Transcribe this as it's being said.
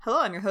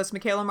Hello, I'm your host,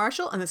 Michaela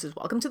Marshall, and this is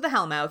Welcome to the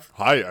Hellmouth.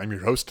 Hi, I'm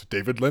your host,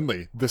 David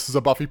Lindley. This is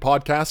a Buffy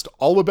podcast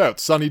all about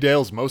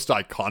Sunnydale's most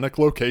iconic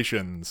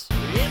locations.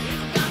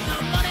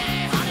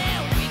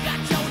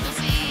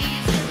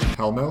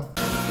 Hellmouth?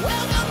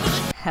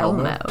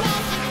 Hellmouth.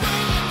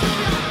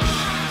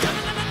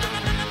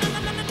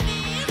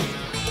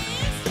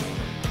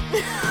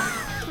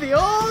 The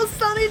old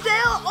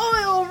Sunnydale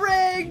oil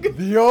rig!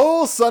 The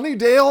old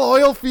Sunnydale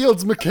oil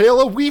fields,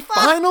 Michaela, we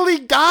finally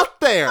got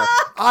there!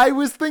 I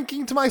was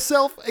thinking to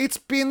myself, it's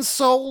been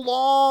so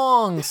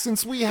long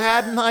since we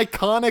had an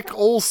iconic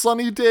old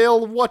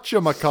Sunnydale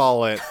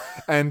whatchamacallit.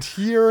 And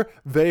here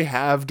they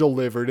have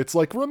delivered. It's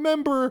like,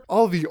 remember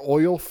all the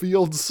oil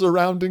fields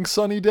surrounding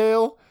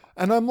Sunnydale?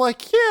 And I'm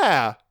like,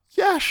 yeah,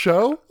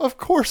 show. Of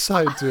course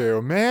I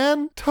do,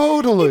 man.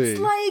 Totally. It's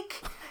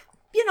like,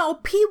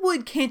 P.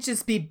 Wood can't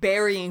just be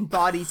burying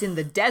bodies in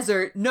the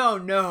desert.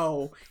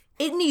 No.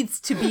 It needs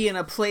to be in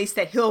a place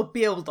that he'll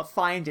be able to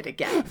find it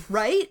again,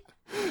 right?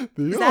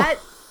 Is that...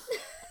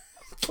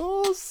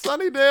 Oh,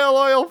 Sunnydale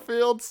oil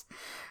fields.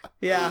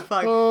 Yeah,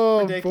 fuck.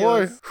 Oh,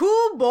 ridiculous. boy.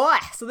 Whoo, boy.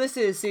 So this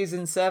is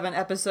Season 7,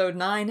 Episode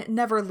 9,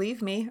 Never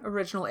Leave Me.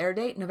 Original air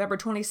date, November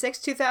 26,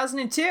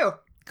 2002.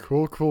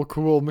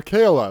 Cool.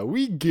 Michaela,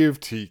 we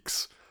give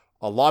Teeks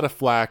a lot of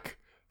flack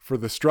for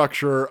the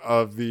structure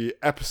of the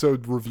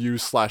episode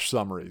reviews /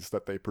 summaries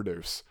that they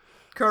produce.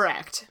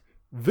 Correct.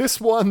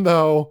 This one,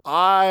 though,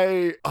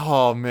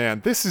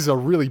 this is a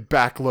really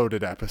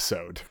backloaded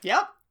episode.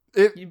 Yep.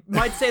 You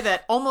might say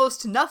that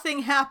almost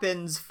nothing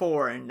happens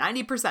for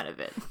 90% of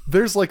it.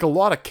 There's like a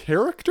lot of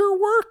character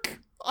work,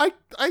 I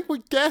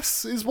would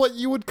guess is what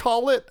you would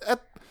call it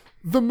at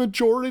the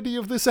majority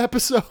of this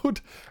episode.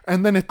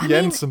 And then at the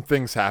end, some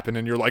things happen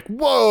and you're like,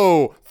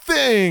 whoa,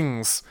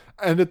 things.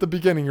 And at the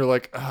beginning, you're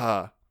like,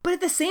 But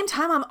at the same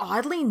time, I'm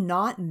oddly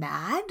not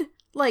mad.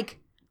 Like,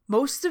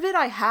 most of it,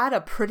 I had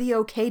a pretty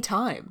okay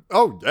time.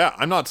 Oh, yeah.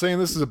 I'm not saying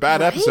this is a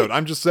bad episode.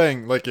 I'm just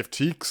saying, like, if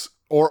Teeks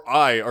or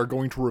I are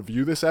going to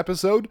review this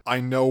episode, I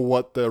know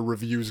what the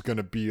review's going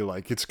to be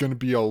like. It's going to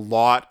be a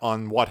lot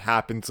on what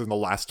happens in the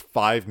last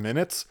 5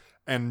 minutes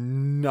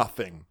and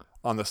nothing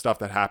on the stuff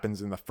that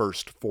happens in the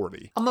first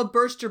 40. I'm going to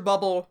burst your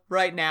bubble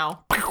right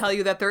now and tell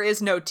you that there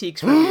is no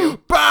Teeks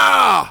review.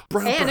 Bah!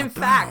 And in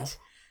fact,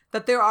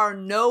 that there are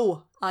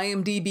no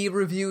IMDb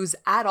reviews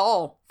at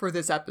all for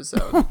this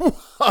episode.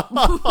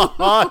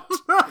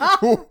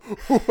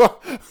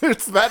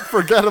 It's that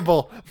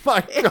forgettable.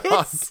 My God.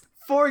 It's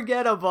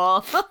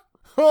forgettable.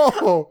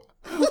 Oh,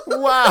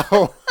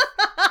 wow.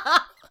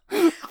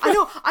 I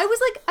know.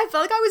 I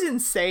felt like I was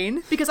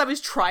insane because I was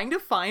trying to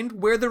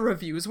find where the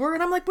reviews were,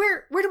 and I'm like,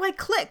 where do I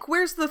click?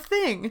 Where's the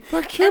thing?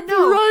 That can't be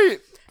right.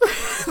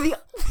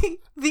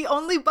 The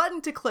only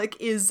button to click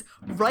is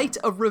write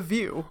a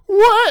review.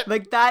 What?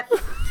 Like that.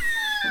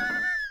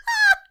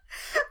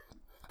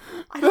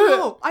 I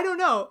don't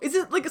know. Is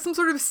it like some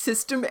sort of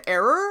system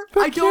error?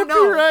 I don't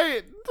know. Be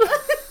right.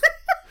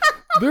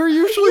 There are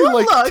usually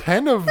like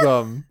 10 of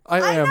them. I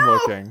am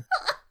looking.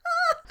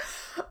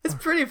 It's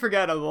pretty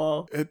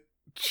forgettable.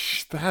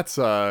 That's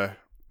a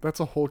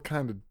whole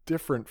kind of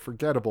different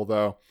forgettable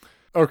though.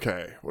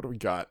 Okay, what do we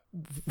got?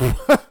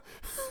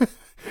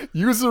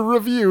 User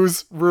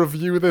reviews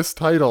review this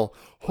title.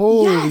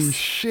 Holy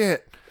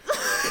shit.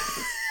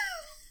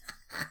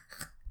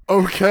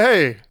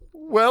 Okay.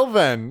 Well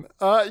then,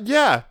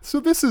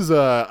 so this is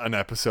an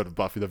episode of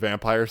Buffy the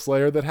Vampire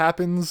Slayer that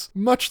happens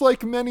much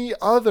like many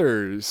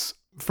others.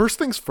 First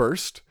things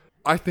first,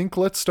 I think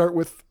let's start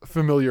with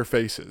familiar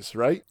faces,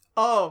 right?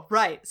 Oh,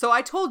 right. So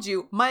I told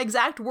you, my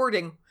exact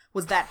wording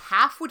was that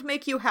half would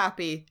make you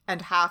happy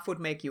and half would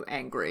make you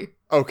angry.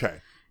 Okay,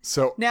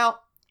 so... Now...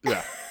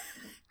 Yeah.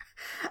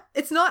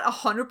 It's not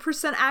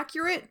 100%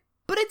 accurate,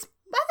 but I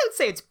would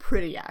say it's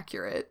pretty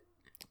accurate.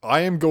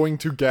 I am going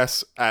to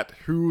guess at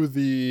who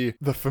the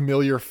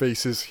familiar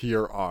faces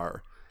here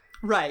are.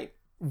 Right.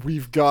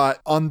 We've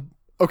got on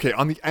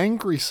the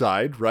angry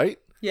side, right?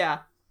 Yeah.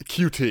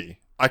 QT.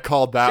 I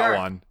called that Sure.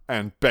 one,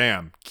 and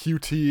bam,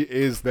 QT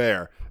is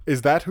there.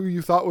 Is that who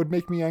you thought would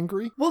make me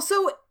angry? Well,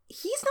 so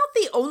he's not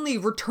the only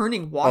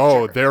returning watcher.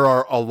 Oh, there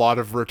are a lot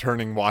of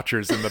returning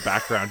watchers in the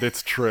background.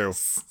 It's true.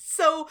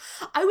 So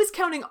I was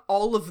counting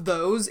all of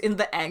those in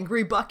the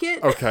angry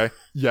bucket. Okay.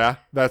 Yeah,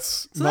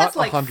 that's So not that's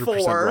like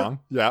 100% 4. wrong.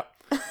 Yeah.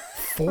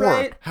 4.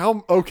 Right.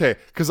 How? Okay,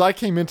 because I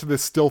came into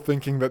this still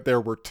thinking that there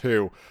were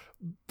 2.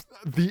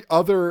 The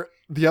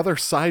other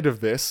side of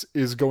this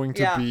is going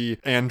to be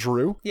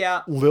Andrew.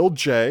 Yeah. Lil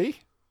J.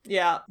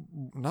 Yeah.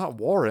 Not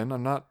Warren.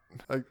 I'm not...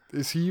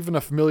 is he even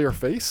a familiar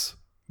face?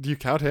 Do you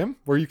count him?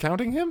 Were you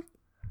counting him?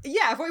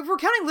 Yeah, if we're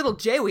counting Little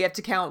J, we have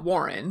to count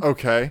Warren.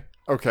 Okay,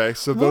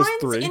 so those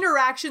Warren's 3.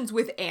 interactions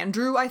with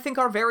Andrew, I think,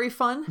 are very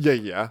fun.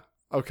 Yeah.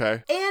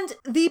 Okay. And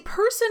the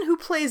person who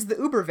plays the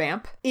Uber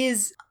Vamp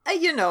is,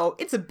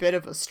 it's a bit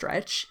of a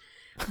stretch,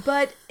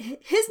 but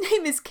his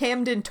name is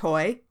Camden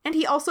Toy, and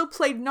he also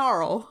played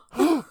Gnarl.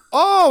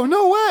 Oh,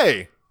 no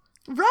way!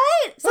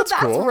 Right? So that's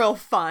cool. real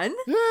fun.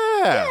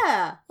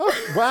 Yeah.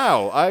 Oh,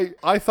 wow.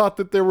 I thought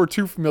that there were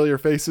 2 familiar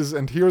faces,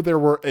 and here there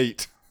were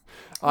 8.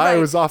 I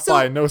was off So-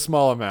 by no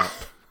small amount.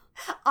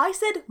 I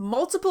said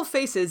multiple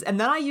faces, and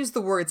then I used the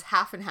words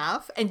half and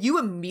half, and you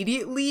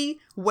immediately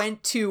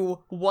went to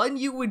one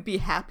you would be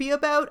happy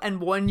about and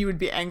one you would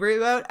be angry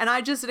about, and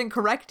I just didn't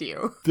correct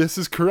you. This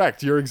is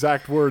correct. Your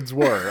exact words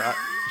were.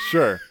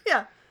 Sure.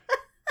 Yeah.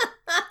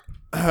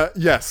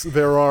 Yes,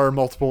 there are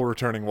multiple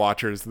returning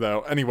watchers,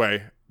 though.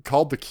 Anyway,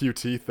 called the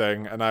QT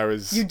thing, and I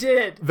was You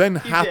did. then You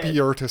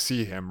happier to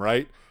see him,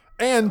 right?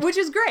 And Which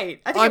is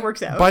great. I think it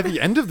works out. by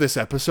the end of this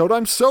episode,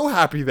 I'm so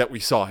happy that we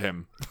saw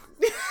him.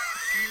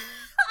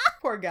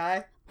 Poor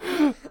guy.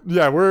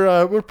 Yeah,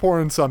 we're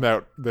pouring some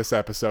out this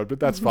episode, but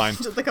that's fine.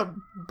 Just like a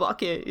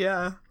bucket,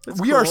 yeah. That's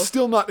We are cool.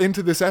 still not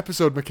into this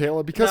episode,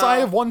 Michaela, because No. I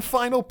have one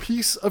final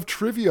piece of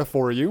trivia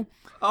for you.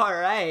 All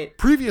right.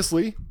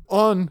 Previously,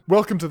 on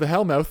Welcome to the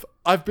Hellmouth,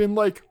 I've been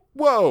like,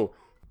 whoa,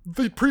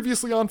 the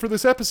previously on for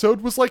this episode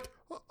was like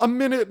a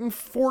minute and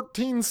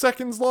 14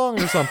 seconds long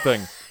or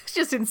something. It's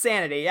just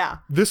insanity, yeah.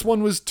 This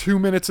one was 2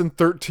 minutes and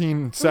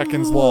 13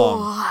 seconds long.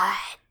 What?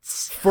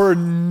 For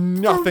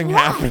nothing For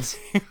what?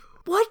 happening.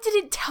 What did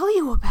it tell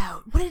you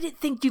about? What did it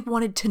think you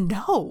wanted to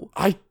know?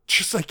 I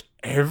just like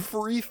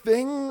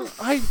everything,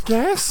 I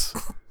guess.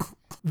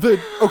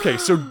 Okay,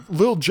 so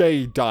Lil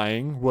J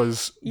dying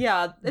was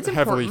Yeah, it's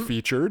heavily important.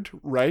 featured,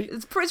 right?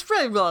 It's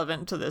really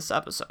relevant to this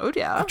episode,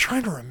 yeah. I'm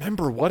trying to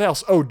remember what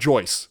else. Oh,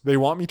 Joyce. They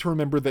want me to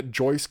remember that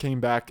Joyce came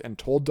back and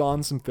told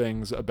Dawn some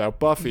things about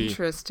Buffy.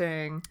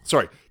 Interesting.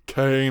 Sorry,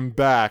 came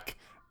back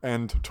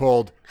and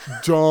told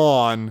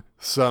Dawn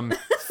some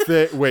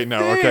wait,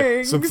 no,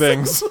 okay, some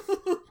things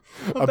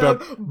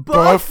about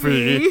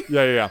Buffy.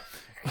 Yeah.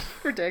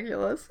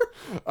 Ridiculous.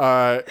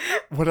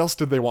 What else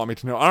did they want me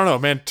to know? I don't know,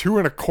 man.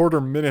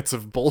 2.25 minutes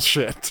of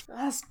bullshit.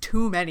 That's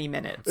too many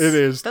minutes. It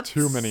is That's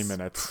too many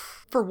minutes.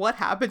 For what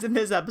happens in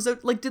this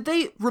episode. Like, did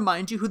they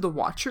remind you who the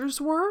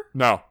Watchers were?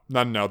 No.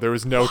 There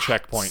was no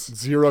checkpoint.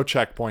 Zero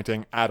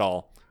checkpointing at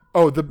all.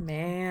 Oh, the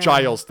Man.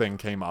 Giles thing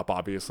came up,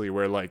 obviously,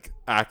 where, like,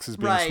 axe is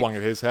being Right. swung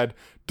at his head,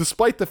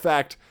 despite the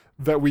fact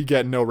that we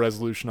get no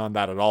resolution on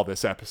that at all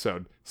this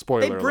episode.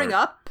 Spoiler They bring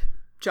alert. up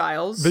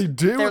Giles. They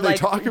do, They're they like,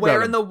 talk about where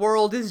him. in the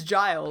world is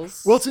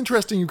Giles? Well, it's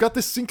interesting. You've got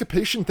this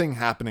syncopation thing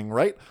happening,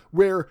 right?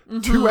 Where Mm-hmm.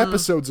 2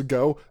 episodes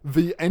ago,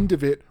 the end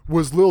of it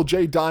was Lil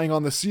J dying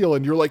on the seal,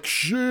 and you're like,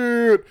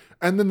 shit.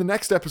 And then the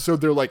next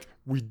episode, they're like,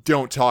 we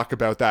don't talk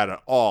about that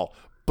at all.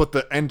 But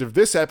the end of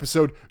this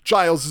episode,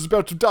 Giles is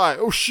about to die.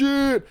 Oh,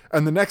 shit.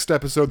 And the next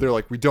episode, they're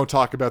like, we don't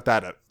talk about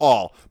that at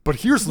all. But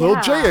here's Lil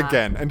J Yeah.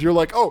 again. And you're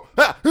like, oh,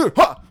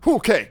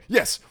 okay,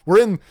 yes,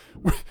 we've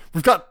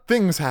got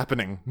things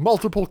happening.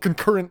 Multiple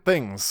concurrent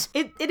things.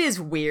 It is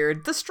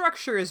weird. The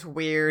structure is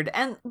weird.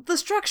 And the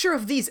structure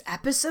of these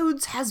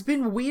episodes has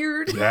been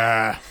weird.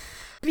 Yeah.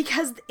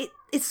 Because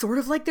it's sort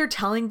of like they're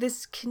telling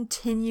this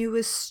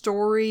continuous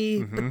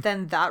story, but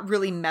then that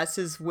really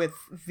messes with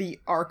the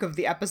arc of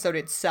the episode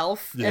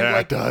itself. Yeah, and,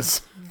 like, it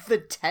does. The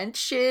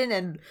tension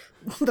and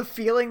the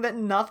feeling that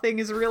nothing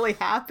is really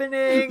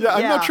happening. Yeah,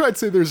 I'm not sure I'd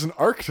say there's an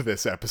arc to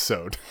this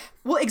episode.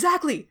 Well,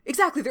 exactly.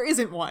 There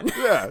isn't one.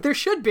 Yeah. There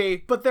should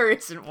be, but there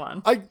isn't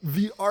one.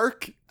 The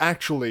arc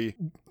actually...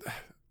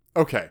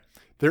 Okay,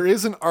 there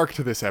is an arc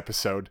to this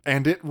episode,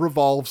 and it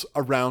revolves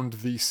around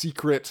the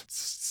secret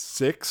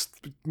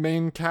 6th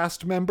main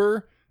cast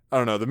member. I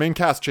don't know, the main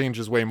cast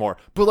changes way more.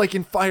 But like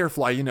in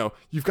Firefly,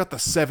 you've got the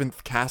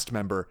 7th cast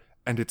member,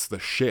 and it's the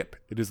ship.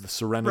 It is the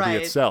Serenity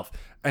Right. itself.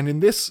 And in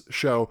this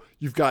show,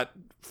 you've got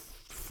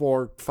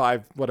 4,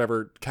 5,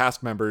 whatever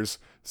cast members,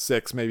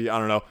 6 maybe, I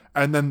don't know.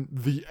 And then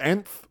the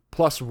nth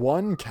plus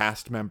 1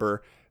 cast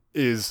member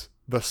is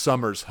the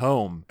Summers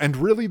home. And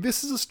really,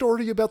 this is a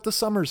story about the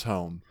Summers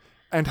home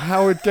and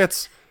how it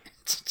gets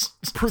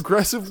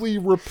progressively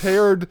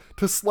repaired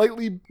to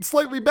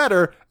slightly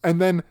better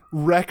and then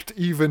wrecked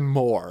even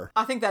more.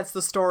 I think that's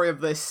the story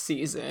of this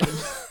season.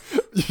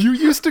 You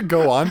used to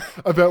go on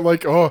about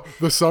like, oh,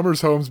 the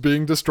Summers home's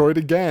being destroyed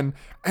again.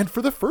 And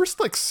for the first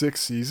like 6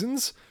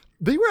 seasons,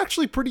 they were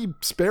actually pretty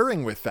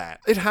sparing with that.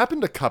 It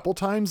happened a couple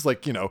times,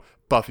 like,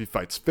 Buffy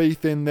fights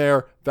Faith in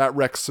there. That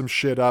wrecks some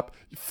shit up.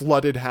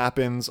 Flooded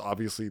happens.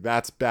 Obviously,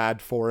 that's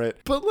bad for it.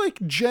 But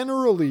like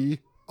generally,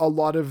 a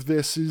lot of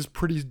this is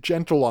pretty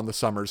gentle on the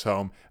Summers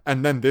home.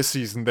 And then this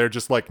season, they're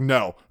just like,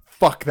 no,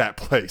 fuck that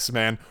place,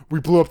 man. We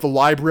blew up the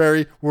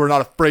library. We're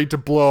not afraid to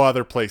blow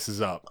other places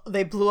up.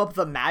 They blew up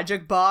the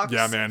magic box.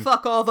 Yeah, man.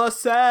 Fuck all the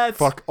sets.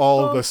 Fuck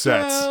all the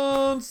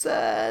sets.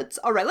 Sets.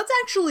 All right, let's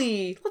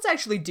actually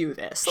do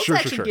this.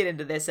 Let's Sure. get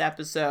into this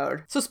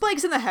episode. So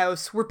Spike's in the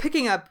house. We're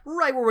picking up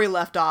right where we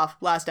left off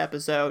last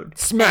episode.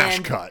 Smash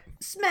And cut.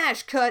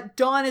 Smash cut.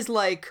 Dawn is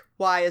like,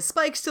 why is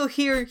Spike still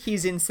here?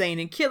 He's insane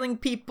and killing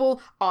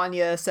people.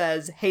 Anya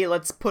says, hey,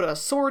 let's put a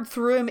sword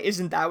through him.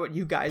 Isn't that what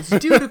you guys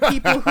do to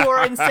people who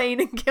are insane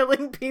and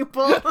killing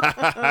people?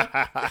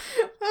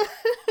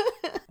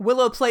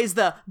 Willow plays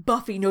the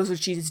Buffy knows what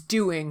she's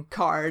doing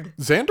card.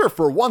 Xander,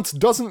 for once,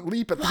 doesn't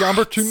leap at the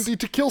opportunity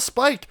to kill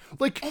Spike.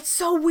 Like, It's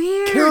so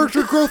weird.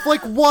 character growth,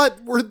 like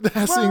what we're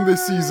seeing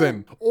this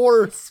season?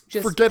 Or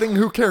just- forgetting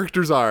who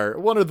characters are.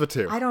 One of the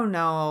two. I don't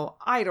know.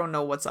 I don't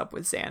know what's up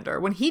with Xander.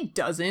 When he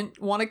doesn't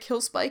want to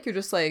kill Spike, you're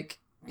just like,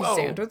 is Whoa.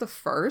 Xander the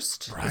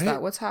first? Is Right?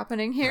 that what's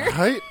happening here?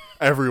 Right?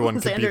 Everyone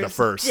could be the Xander's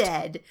first.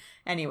 dead.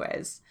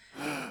 Anyways.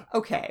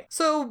 Okay,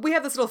 so we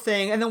have this little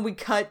thing, and then we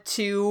cut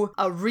to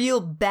a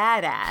real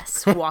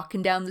badass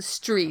walking down the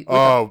street with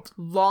Oh.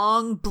 a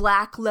long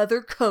black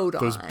leather coat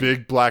Those on.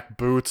 big black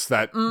boots,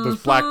 those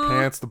black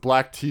pants, the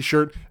black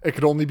t-shirt. It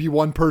could only be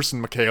one person,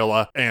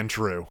 Michaela.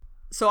 Andrew.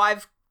 So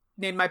I've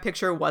named my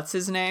picture, what's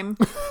his name?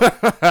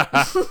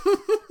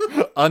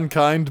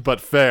 Unkind,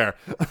 but fair.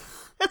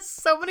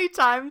 So many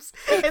times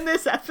in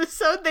this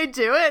episode they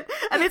do it,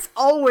 and it's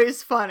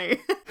always funny.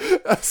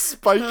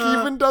 Spike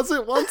even does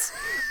it once.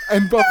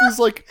 And Buffy's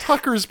like,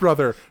 Tucker's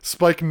brother.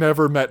 Spike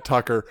never met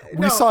Tucker. We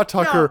No, saw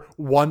Tucker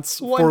no.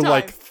 once One for time.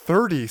 like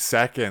 30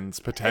 seconds,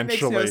 It makes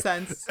potentially. no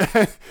sense.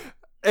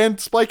 And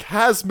Spike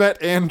has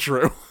met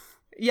Andrew.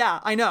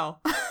 Yeah, I know.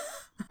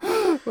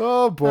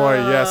 Oh boy,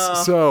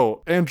 yes.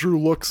 So, Andrew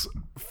looks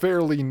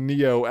fairly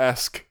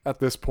Neo-esque at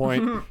this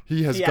point.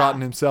 He has Yeah.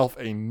 gotten himself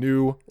a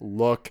new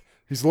look.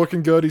 He's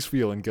looking good, he's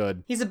feeling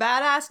good. He's a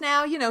badass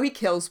now, you know, he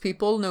kills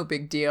people, no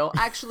big deal.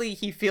 Actually,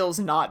 he feels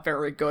not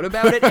very good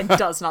about it and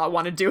does not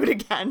want to do it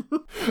again.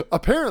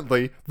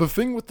 Apparently, the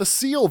thing with the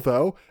seal,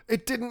 though,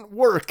 it didn't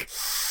work.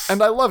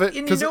 And I love it.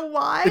 And you 'cause know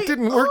why? It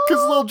didn't work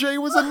because Lil J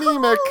was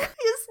anemic.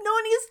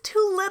 He's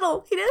too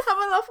little. He didn't have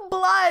enough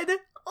blood.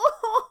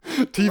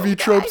 TV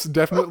Tropes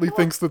definitely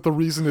thinks that the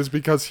reason is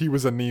because he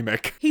was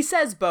anemic. He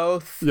says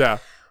both. Yeah.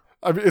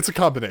 I mean, it's a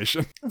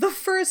combination. The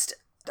first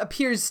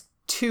appears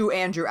to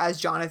Andrew as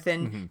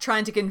Jonathan,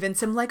 trying to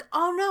convince him, like,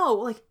 oh no,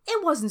 like,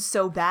 it wasn't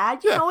so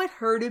bad. You Yeah. know, it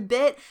hurt a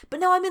bit, but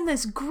now I'm in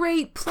this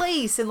great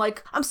place, and,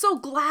 like, I'm so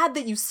glad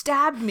that you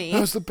stabbed me.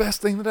 That was the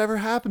best thing that ever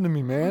happened to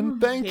me, man.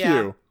 Thank Yeah.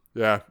 you.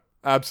 Yeah,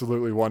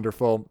 absolutely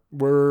wonderful.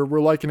 We're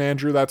liking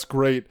Andrew. That's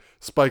great.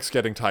 Spike's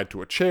getting tied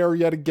to a chair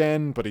yet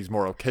again, but he's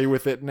more okay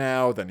with it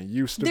now than he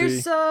used to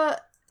be.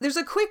 There's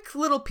a quick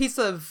little piece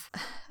of,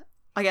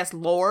 I guess,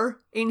 lore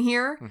in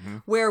here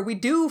where we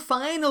do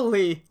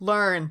finally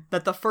learn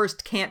that the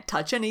first can't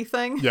touch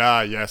anything.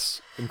 Yeah,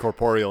 yes.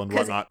 Incorporeal and 'Cause-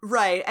 whatnot.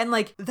 Right, and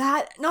like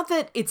that, not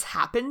that it's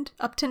happened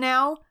up to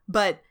now,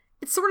 but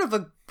it's sort of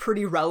a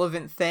pretty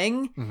relevant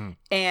thing.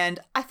 And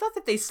I thought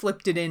that they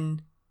slipped it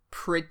in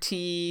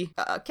pretty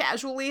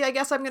casually, I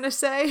guess I'm gonna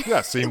say. Yeah,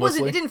 It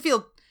wasn't. seamlessly.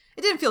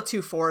 It didn't feel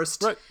too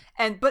forced. Right.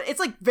 But it's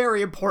like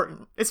very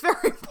important. It's very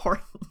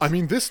important. I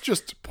mean, this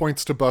just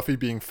points to Buffy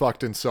being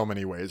fucked in so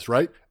many ways,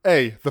 right?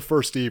 A, the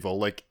first evil,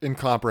 like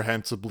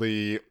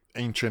incomprehensibly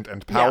ancient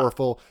and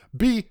powerful.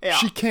 B, Yeah.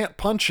 she can't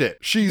punch it.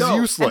 She's No,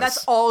 useless. and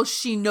that's all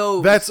she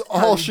knows. That's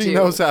how all to she do.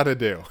 knows how to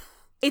do.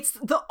 It's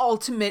the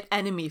ultimate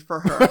enemy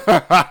for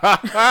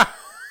her.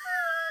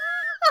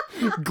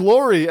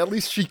 Glory, at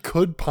least she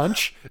could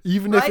punch,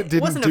 even if Right? it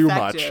didn't Wasn't do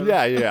effective. much.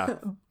 Yeah.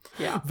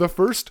 Yeah. The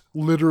first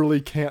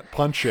literally can't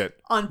punch it.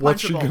 Unpunchable.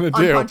 What's she gonna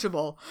do?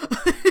 Unpunchable.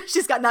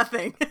 She's got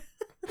nothing.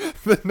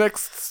 The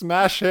next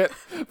smash hit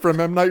from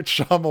M. Night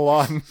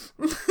Shyamalan.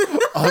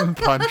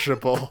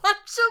 Unpunchable.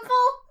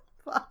 Punchable?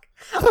 Fuck.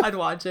 I'd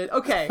watch it.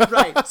 Okay,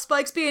 right.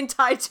 Spike's being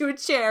tied to a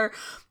chair.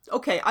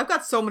 Okay, I've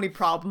got so many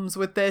problems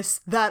with this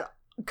that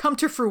come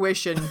to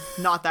fruition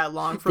not that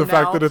long from The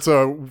now. fact that it's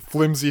a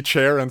flimsy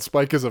chair and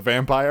Spike is a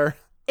vampire.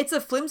 It's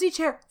a flimsy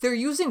chair. They're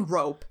using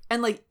rope.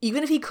 And, like,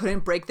 even if he couldn't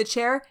break the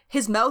chair,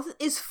 his mouth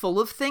is full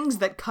of things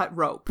that cut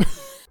rope.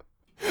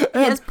 He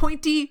has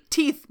pointy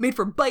teeth made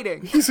for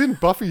biting. He's in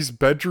Buffy's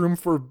bedroom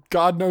for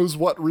God knows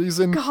what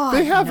reason. God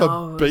they have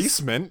knows. a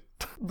basement.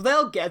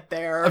 They'll get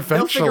there.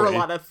 They'll figure a Eventually.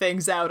 lot of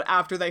things out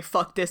after they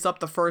fuck this up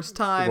the first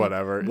time.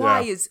 Whatever,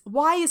 Why yeah.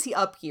 is he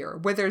up here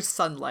where there's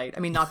sunlight? I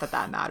mean, not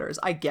that matters.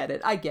 I get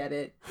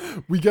it.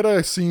 We get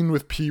a scene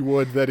with P.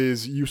 Wood that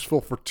is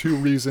useful for two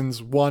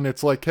reasons. One,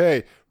 it's like,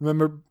 hey,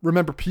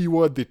 remember P.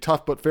 Wood, the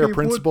tough but fair P. Wood,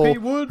 principal P.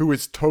 Wood. who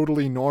is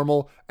totally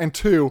normal. And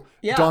two,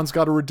 Yeah. Dawn's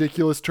got a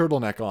ridiculous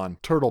turtleneck on.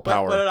 Turtle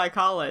power. What did I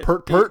call it?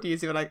 Pert, Do you- pert. Do you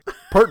see what I...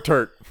 Perp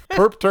turt.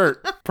 Perp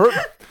turt.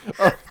 Perp.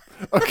 Oh,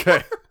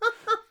 okay.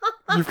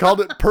 You've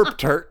called it perp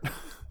turt.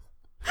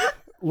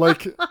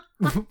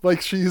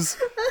 Like she's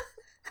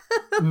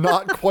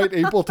not quite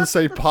able to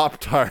say Pop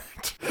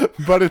Tart,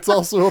 but it's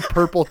also a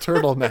purple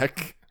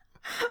turtleneck.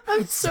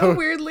 I'm so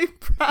weirdly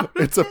proud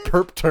of It's a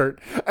perp turt.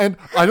 And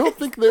I don't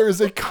think there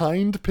is a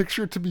kind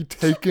picture to be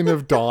taken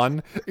of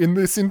Dawn in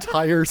this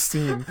entire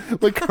scene.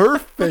 Like, her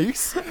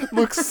face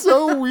looks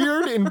so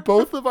weird in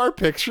both of our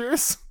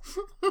pictures.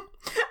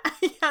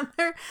 Yeah,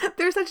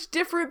 they're such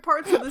different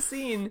parts of the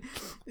scene.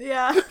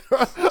 Yeah. She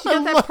got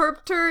that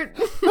perp turt.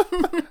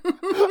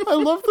 I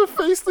love the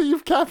face that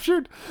you've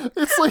captured.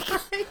 It's like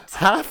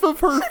half of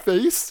her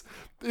face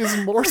is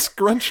more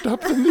scrunched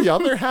up than the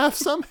other half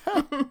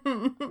somehow.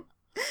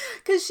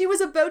 Because she was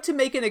about to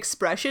make an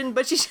expression,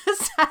 but she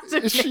just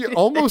hasn't. Is she made it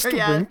almost there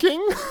yet.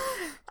 winking?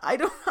 I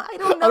don't know. I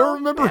don't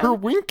remember her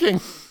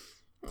winking.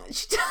 I don't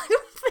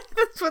think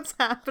that's what's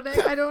happening.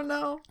 I don't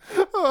know.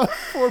 Oh,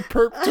 poor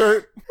perp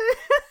dirt.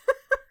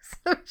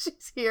 So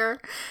she's here.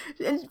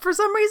 And for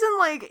some reason,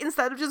 like,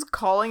 instead of just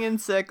calling in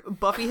sick,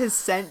 Buffy has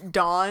sent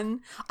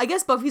Dawn. I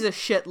guess Buffy's a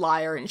shit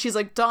liar. And she's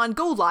like, Dawn,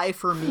 go lie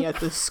for me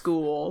at the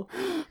school.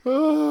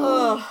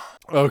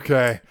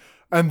 Okay.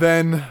 And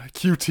then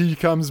QT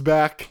comes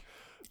back.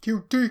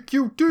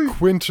 QT.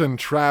 Quentin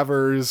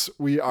Travers.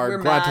 We're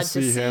glad to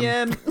see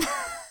him.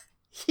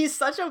 He's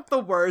such the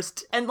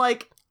worst. And,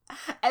 like,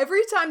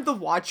 every time the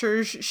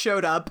Watchers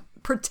showed up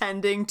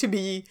pretending to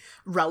be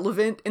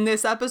relevant in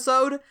this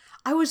episode,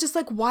 I was just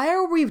like, why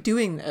are we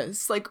doing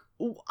this? Like,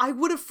 I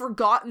would have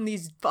forgotten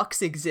these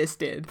fucks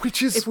existed.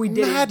 Which is if we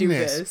didn't do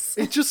madness. this.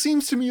 It just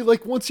seems to me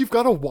like once you've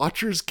got a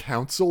Watchers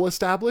Council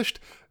established,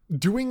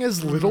 doing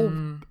as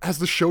little as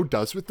the show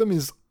does with them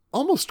is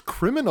almost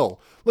criminal.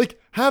 Like,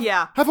 have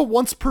a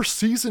once per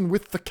season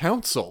with the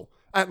Council,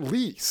 at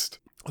least.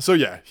 So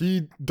yeah,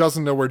 he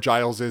doesn't know where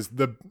Giles is.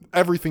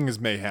 Everything is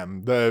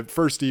mayhem. The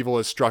first evil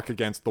is struck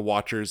against the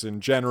Watchers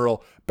in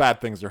general. Bad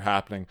things are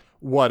happening.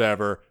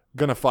 Whatever.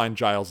 Gonna find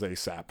Giles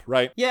ASAP,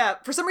 right? Yeah,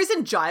 for some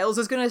reason Giles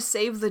is gonna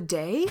save the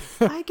day,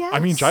 I guess. I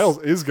mean, Giles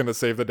is gonna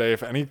save the day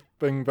if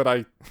anything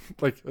that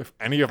if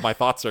any of my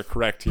thoughts are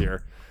correct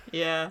here.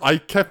 Yeah. I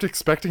kept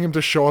expecting him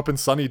to show up in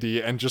Sunny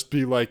D and just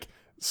be like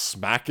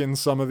smacking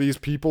some of these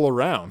people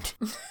around.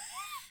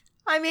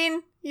 I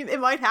mean, it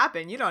might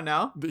happen. You don't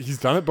know. He's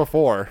done it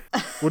before.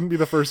 Wouldn't be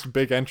the first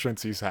big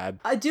entrance he's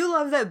had. I do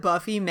love that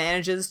Buffy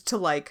manages to,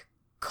 like,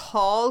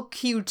 call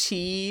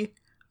QT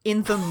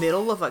in the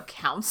middle of a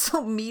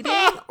council meeting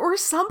or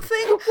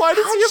something. Why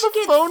does he have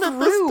a phone at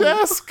this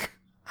desk?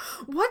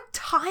 What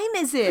time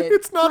is it?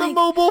 It's not a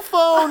mobile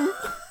phone.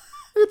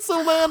 It's a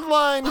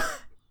landline.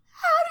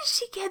 How did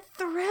she get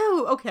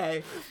through?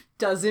 Okay,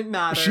 doesn't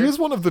matter. She is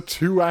one of the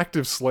 2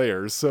 active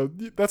Slayers, so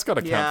that's got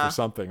to count for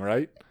something,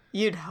 right?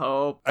 You'd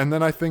hope. And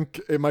then I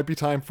think it might be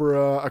time for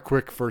a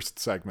quick first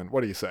segment.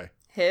 What do you say?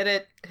 Hit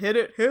it.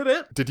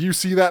 Did you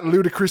see that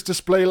ludicrous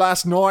display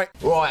last night?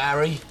 Right,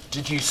 Harry,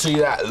 did you see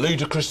that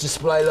ludicrous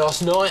display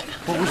last night?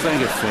 What was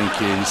Wenger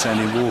thinking,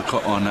 sending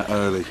Walcott on that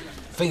early? The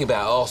thing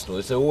about Arsenal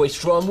is they always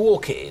try and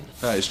walk it in.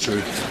 That is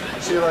true.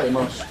 See you later,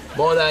 Moss.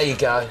 Well, there you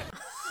go.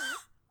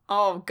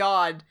 Oh,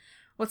 God.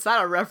 What's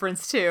that a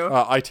reference to?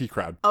 IT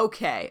Crowd.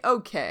 Okay. I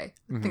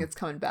think it's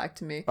coming back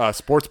to me.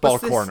 Sports Ball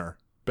Corner,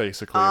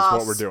 basically, is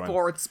what we're doing.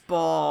 Sports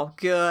Ball.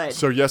 Good.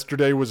 So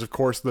yesterday was, of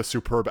course, the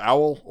Superb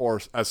Owl, or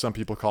as some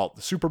people call it,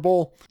 the Super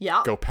Bowl.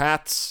 Yeah. Go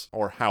Pats,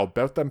 or how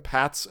about them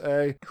Pats,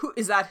 eh? Who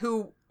is that?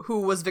 Who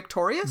was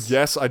victorious?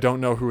 Yes, I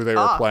don't know who they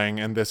were playing,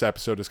 and this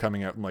episode is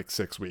coming out in like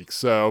 6 weeks.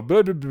 So,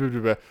 blah, blah, blah,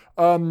 blah,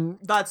 blah.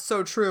 That's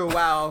so true.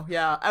 Wow.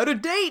 Yeah. Out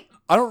of date.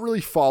 I don't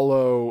really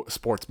follow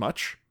sports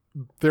much.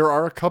 There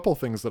are a couple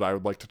things that I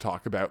would like to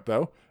talk about,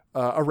 though,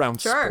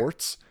 around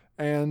sports.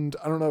 And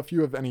I don't know if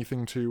you have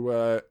anything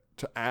to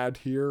add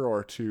here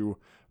or to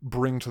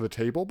bring to the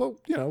table, but,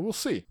 we'll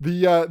see.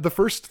 The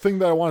first thing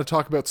that I want to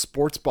talk about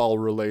sports ball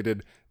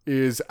related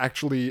is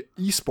actually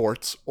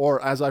esports, or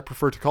as I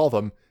prefer to call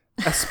them,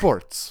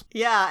 esports.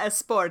 Yeah,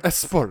 esports.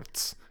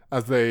 Esports,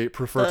 as they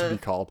prefer to be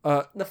called.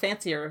 The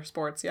fancier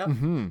sports, yeah.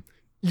 Mm-hmm.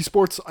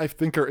 Esports, I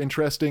think, are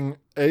interesting,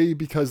 A,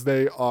 because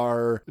they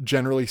are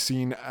generally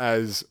seen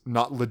as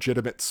not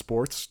legitimate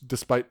sports,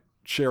 despite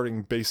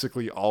sharing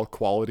basically all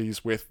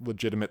qualities with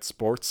legitimate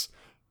sports,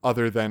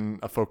 other than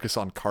a focus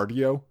on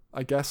cardio,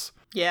 I guess.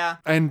 Yeah.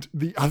 And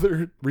the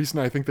other reason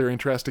I think they're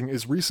interesting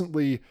is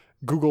recently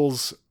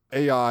Google's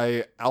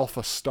AI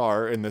Alpha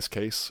Star, in this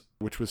case,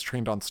 which was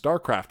trained on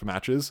StarCraft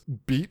matches,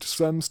 beat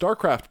some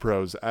StarCraft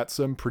pros at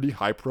some pretty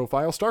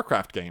high-profile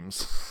StarCraft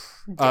games.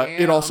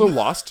 It also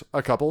lost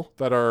a couple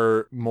that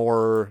are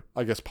more,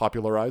 I guess,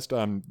 popularized.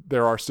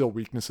 There are still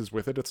weaknesses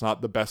with it. It's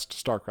not the best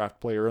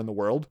StarCraft player in the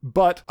world.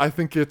 But I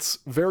think it's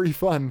very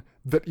fun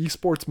that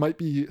esports might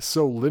be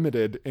so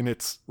limited in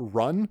its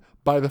run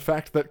by the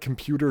fact that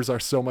computers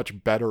are so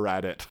much better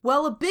at it.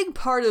 Well, a big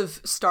part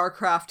of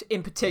StarCraft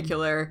in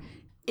particular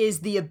is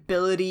the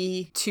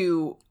ability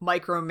to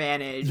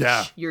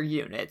micromanage your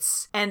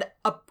units. And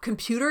a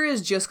computer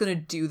is just going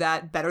to do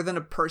that better than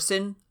a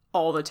person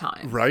all the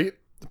time. Right?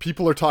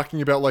 People are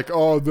talking about like,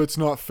 oh, that's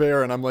not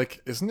fair. And I'm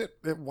like, isn't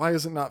it? Why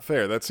is it not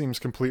fair? That seems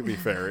completely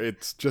fair.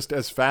 It's just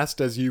as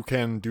fast as you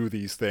can do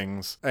these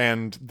things.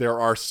 And there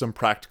are some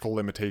practical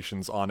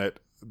limitations on it.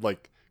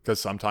 Like,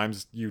 because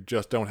sometimes you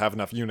just don't have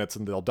enough units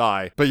and they'll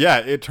die. But yeah,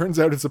 it turns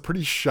out it's a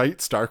pretty shite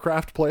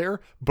StarCraft player,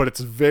 but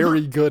it's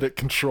very good at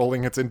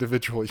controlling its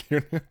individual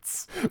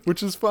units,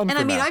 which is fun. And for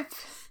I mean, now.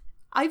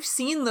 I've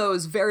seen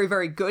those very,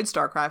 very good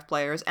StarCraft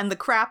players, and the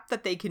crap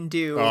that they can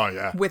do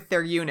with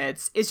their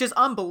units is just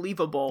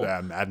unbelievable. Yeah,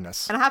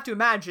 madness. And I have to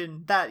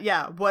imagine that,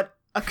 what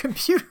a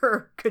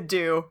computer could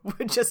do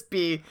would just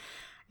be,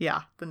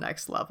 the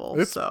next level.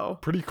 It's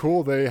pretty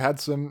cool. They had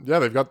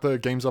they've got the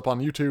games up on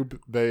YouTube.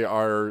 They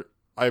are,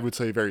 I would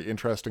say, very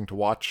interesting to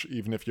watch,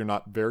 even if you're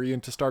not very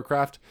into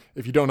StarCraft.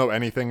 If you don't know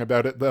anything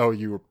about it, though,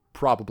 you would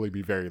probably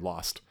be very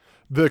lost.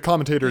 The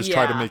commentators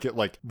try to Yeah. make it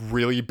like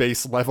really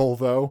base level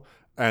though,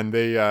 and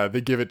they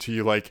give it to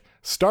you like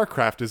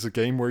StarCraft is a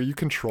game where you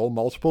control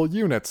multiple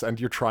units and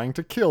you're trying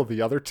to kill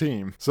the other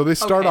team. So they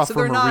start Okay, off so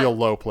from they're a not- real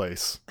low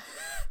place.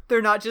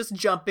 They're not just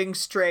jumping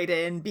straight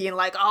in, being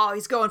like, "Oh,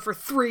 he's going for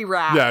 3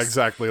 racks." Yeah,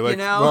 exactly. Like,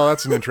 know? well,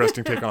 that's an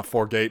interesting take on a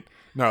 4-gate.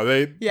 No,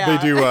 they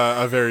Yeah. do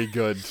a very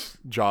good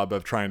job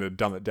of trying to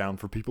dumb it down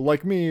for people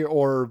like me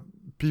or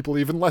people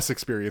even less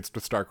experienced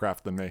with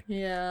StarCraft than me.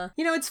 Yeah.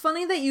 You know, it's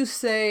funny that you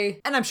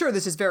say, and I'm sure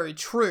this is very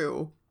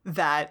true,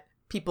 that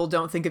people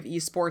don't think of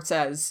esports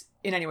as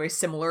in any way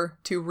similar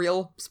to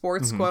real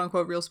sports, quote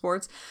unquote real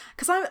sports.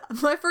 Because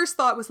my first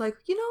thought was like,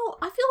 you know,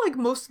 I feel like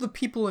most of the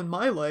people in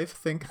my life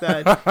think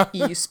that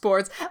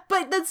esports,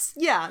 but that's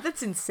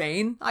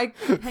insane. I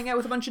hang out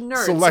with a bunch of nerds.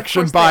 Of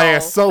Selection course they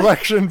bias. all-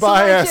 Selection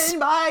bias. Selection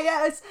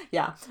bias.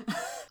 Yeah.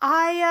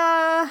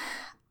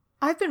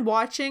 I've been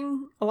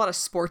watching a lot of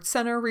Sports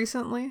Center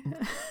recently.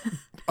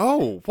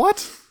 Oh,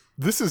 what?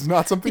 This is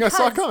not something I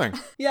saw Because- coming.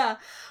 Yeah,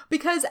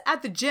 because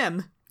at the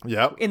gym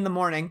Yep. in the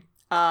morning,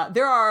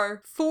 there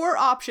are 4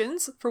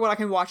 options for what I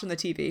can watch on the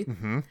TV.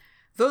 Mm-hmm.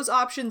 Those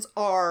options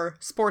are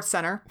Sports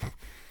Center,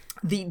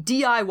 the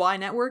DIY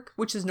Network,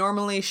 which is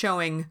normally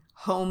showing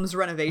Homes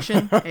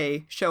Renovation,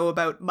 a show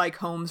about Mike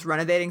Holmes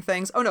renovating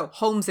things. Oh no,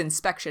 Homes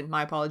Inspection,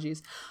 my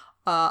apologies.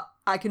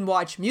 I can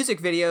watch music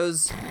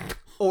videos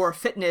or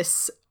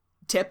fitness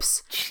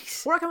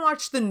tips, or I can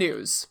watch the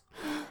news.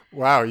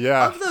 Wow,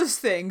 yeah. Of those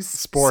things,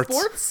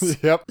 Sports.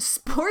 Yep.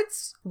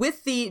 Sports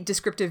with the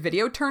descriptive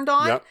video turned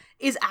on Yep.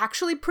 is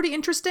actually pretty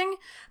interesting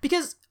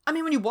because, I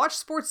mean, when you watch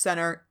Sports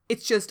Center,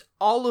 it's just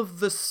all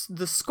of the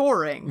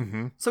scoring.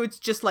 Mm-hmm. So it's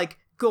just like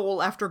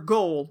goal after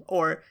goal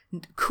or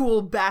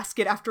cool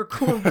basket after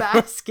cool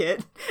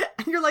basket.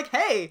 And you're like,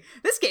 hey,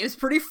 this game's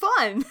pretty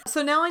fun.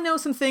 So now I know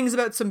some things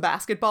about some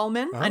basketball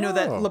men. I know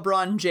that Oh.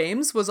 LeBron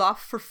James was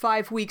off for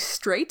 5 weeks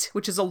straight,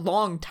 which is a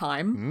long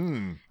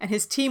time. And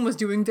his team was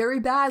doing very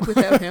bad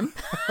without him.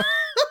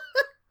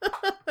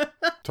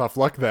 Tough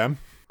luck, them.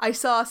 I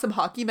saw some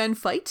hockey men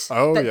fight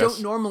Oh, that yes.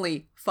 don't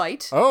normally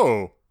fight.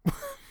 Oh.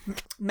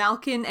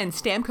 Malkin and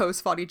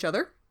Stamkos fought each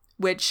other,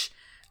 which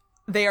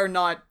they are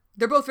not.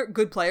 They're both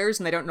good players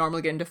and they don't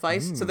normally get into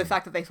fights. So the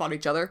fact that they fought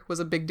each other was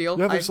a big deal.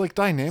 Yeah, there's I like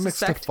dynamics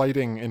suspect. to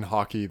fighting in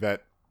hockey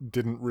that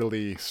didn't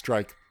really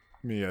strike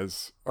me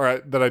as,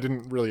 or that I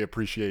didn't really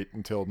appreciate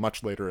until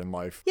much later in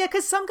life. Yeah,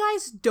 because some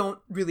guys don't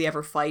really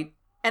ever fight.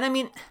 And I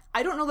mean,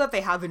 I don't know that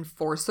they have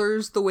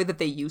enforcers the way that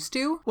they used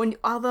to.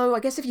 Although, I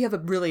guess if you have a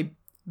really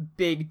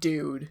big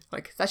dude,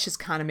 like, that's just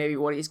kind of maybe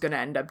what he's going to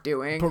end up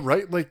doing. But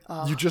right, like,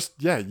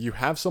 you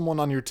have someone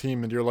on your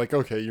team and you're like,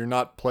 okay, you're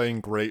not playing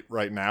great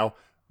right now.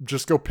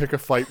 Just go pick a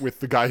fight with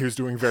the guy who's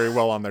doing very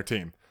well on their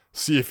team.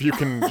 See if you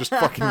can just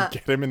fucking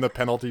get him in the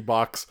penalty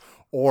box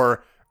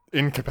or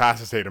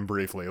incapacitate him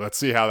briefly. Let's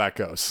see how that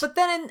goes. But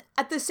then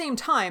at the same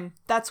time,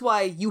 that's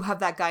why you have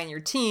that guy in your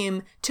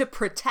team to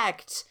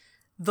protect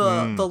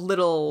the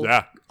little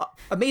Yeah.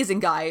 amazing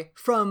guy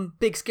from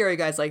big scary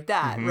guys like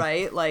that,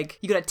 right? Like,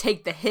 you gotta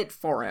take the hit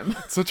for him.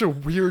 It's such a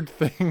weird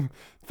thing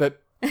that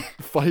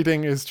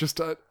fighting is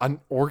just an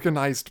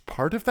organized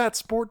part of that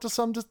sport to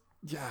some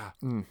yeah.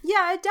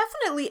 Yeah, it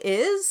definitely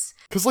is.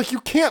 Because, like,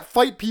 you can't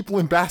fight people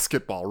in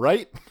basketball,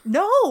 right?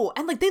 No,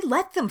 and like they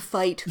let them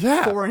fight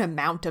Yeah. for an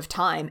amount of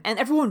time, and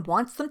everyone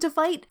wants them to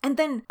fight. And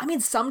then, I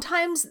mean,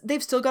 sometimes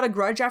they've still got a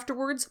grudge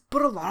afterwards,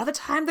 but a lot of the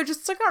time they're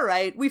just like, all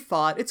right, we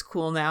fought, it's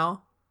cool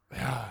now.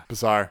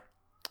 Bizarre.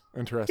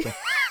 Interesting.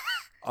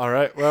 All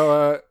right.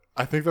 Well,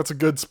 I think that's a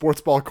good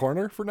sports ball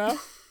corner for now.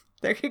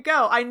 There you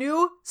go. I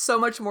knew so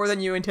much more than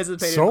you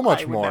anticipated. So I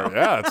much would more. know.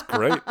 Yeah, it's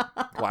great.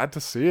 Glad to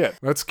see it.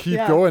 Let's keep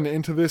Yeah. going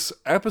into this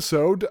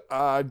episode.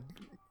 I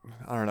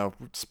don't know.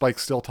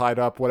 Spike's still tied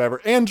up,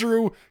 whatever.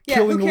 Andrew Yeah,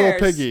 killing who a little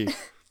cares? piggy.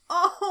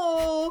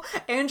 Oh,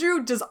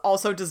 Andrew does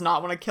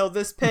not want to kill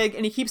this pig,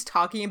 and he keeps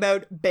talking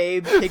about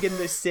Babe Pig in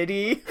the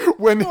City.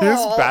 When his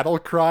Aw. battle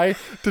cry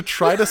to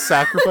try to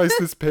sacrifice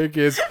this pig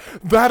is,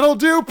 "That'll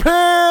do,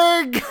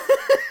 pig!"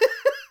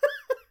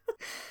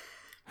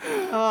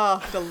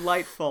 Oh,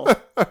 delightful.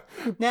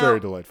 Now, Very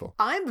delightful.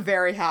 I'm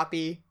very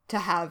happy to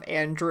have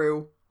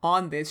Andrew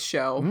on this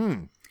show. Hmm.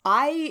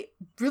 I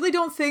really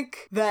don't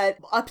think that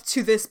up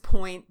to this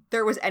point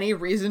there was any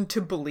reason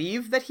to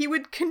believe that he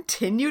would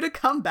continue to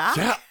come back.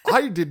 Yeah,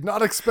 I did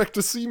not expect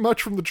to see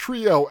much from the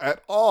trio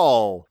at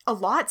all. A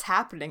lot's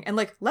happening. And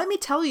like, let me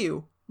tell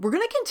you, we're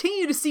going to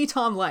continue to see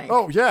Tom Lang.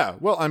 Oh, yeah.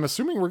 Well, I'm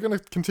assuming we're going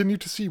to continue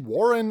to see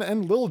Warren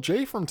and Lil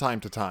J from time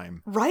to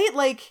time. Right?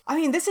 Like, I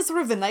mean, this is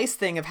sort of the nice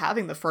thing of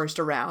having the first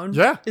around.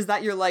 Yeah. Is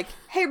that you're like,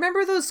 hey,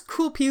 remember those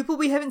cool people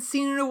we haven't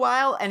seen in a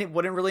while? And it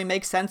wouldn't really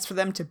make sense for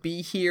them to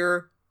be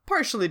here,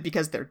 partially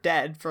because they're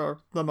dead for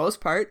the most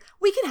part.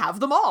 We can have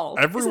them all.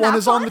 Isn't Everyone that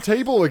is on fun? the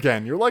table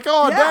again. You're like,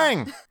 oh, Yeah.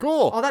 dang.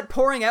 Cool. All that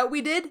pouring out we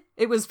did,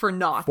 it was for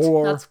naught.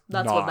 For That's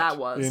naught, what that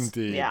was.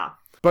 indeed. Yeah.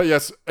 But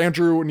yes,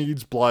 Andrew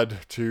needs blood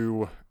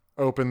to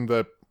open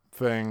the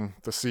thing,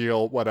 the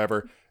seal,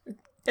 whatever.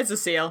 It's a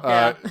seal.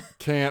 Yeah.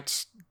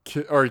 Can't,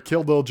 or he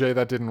killed Lil J,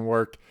 that didn't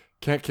work.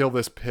 Can't kill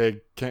this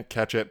pig, can't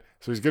catch it.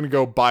 So he's going to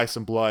go buy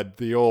some blood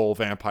the old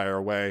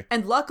vampire way.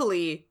 And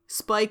luckily,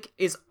 Spike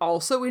is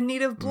also in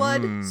need of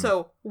blood,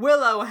 so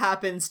Willow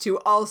happens to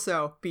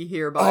also be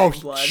here buying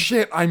blood.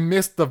 Shit, I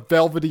missed the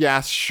velvety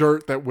ass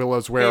shirt that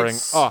Willow's wearing.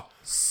 It's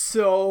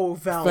so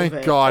velvet.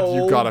 Thank God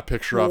you got a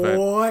picture of it.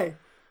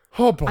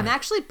 Oh boy. I'm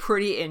actually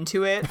pretty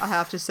into it, I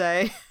have to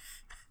say.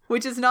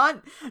 Which is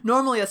not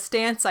normally a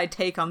stance I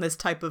take on this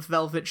type of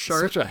velvet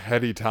shirt. Such a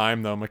heady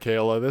time, though,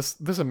 Michaela. This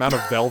amount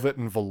of velvet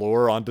and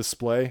velour on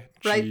display.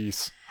 Right?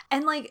 Jeez.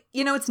 And, like,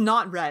 you know, it's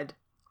not red.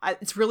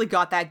 It's really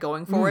got that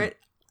going for it.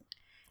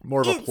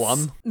 More of a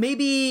plum?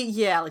 Maybe,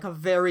 yeah, like a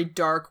very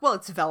dark, well,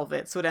 it's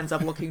velvet, so it ends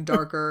up looking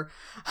darker.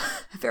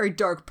 Very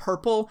dark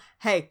purple.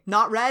 Hey,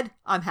 not red?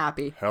 I'm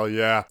happy. Hell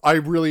yeah. I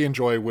really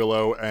enjoy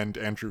Willow and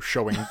Andrew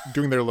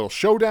doing their little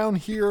showdown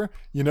here.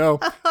 You know,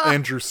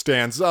 Andrew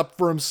stands up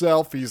for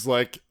himself. He's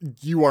like,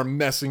 you are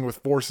messing with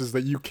forces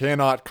that you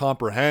cannot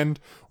comprehend.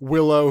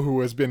 Willow,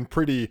 who has been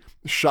pretty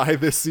shy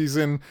this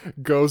season,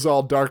 goes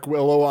all Dark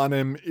Willow on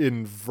him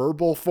in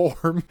verbal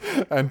form.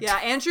 And yeah,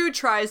 Andrew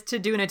tries to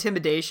do an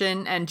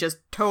intimidation and just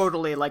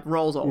totally, like,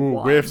 rolls a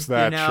one. Whiffs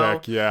that you know?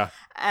 check, yeah.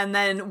 And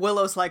then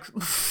Willow's like,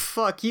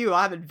 fuck you,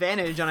 I have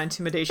advantage on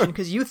intimidation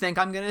because you think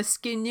I'm gonna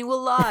skin you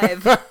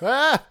alive.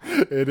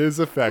 It is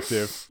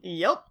effective.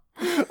 Yep.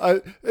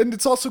 And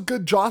it's also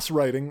good Joss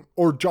writing,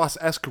 or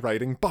Joss-esque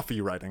writing,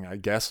 Buffy writing, I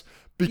guess,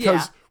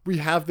 because we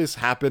have this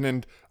happen,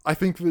 and I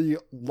think the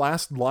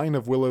last line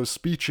of Willow's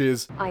speech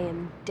is, I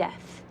am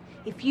death.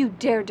 If you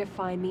dare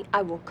defy me,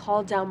 I will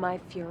call down my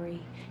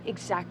fury,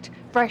 exact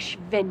fresh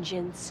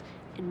vengeance,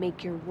 and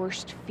make your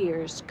worst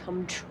fears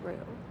come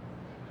true.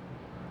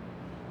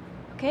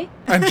 Okay?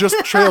 and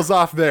just trails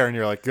off there, and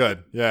you're like,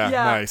 good, yeah.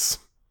 Nice.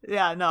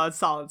 Yeah, no, it's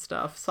solid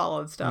stuff.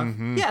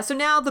 Yeah, so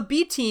now the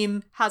B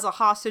team has a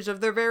hostage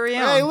of their very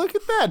own. Hey, look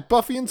at that.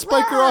 Buffy and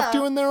Spike are off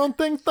doing their own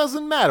thing.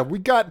 Doesn't matter. We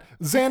got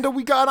Xander,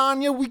 we got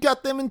Anya, we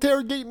got them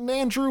interrogating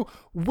Andrew.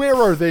 Where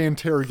are they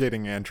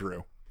interrogating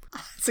Andrew?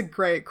 It's a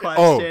great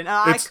question.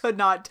 I could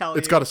not tell you.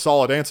 It's got a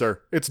solid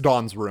answer. It's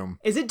Dawn's room.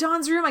 Is it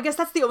Dawn's room? I guess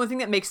that's the only thing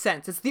that makes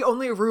sense. It's the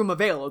only room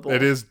available.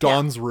 It is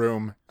Dawn's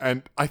room.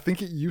 And I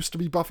think it used to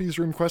be Buffy's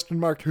room, ?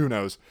 Who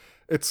knows?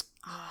 It's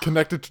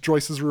connected to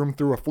Joyce's room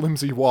through a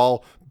flimsy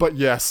wall. But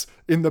yes,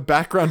 in the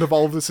background of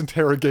all of this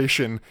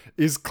interrogation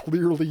is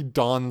clearly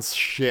Dawn's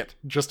shit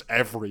just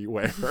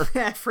everywhere.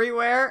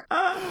 Everywhere?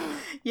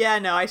 Yeah,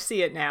 no, I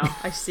see it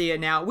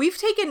now. We've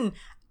taken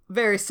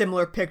very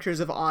similar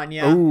pictures of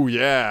Anya. Oh,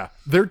 yeah.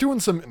 They're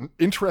doing some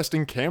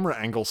interesting camera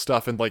angle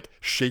stuff and, like,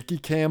 shaky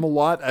cam a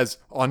lot as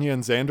Anya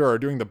and Xander are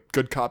doing the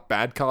good cop,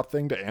 bad cop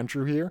thing to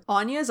Andrew here.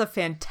 Anya is a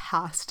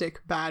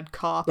fantastic bad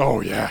cop.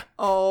 Oh, yeah.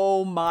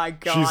 Oh, my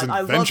God. She's an I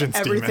love vengeance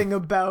everything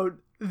demon. about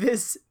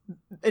this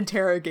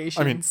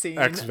interrogation scene.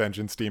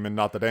 Ex-vengeance demon,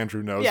 not that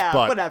Andrew knows, yeah,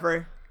 but...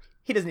 whatever.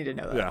 He doesn't need to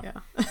know that.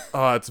 Yeah.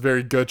 Oh, it's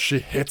very good. She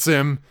hits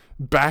him,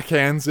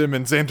 backhands him,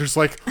 and Xander's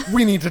like,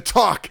 we need to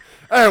talk.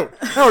 Out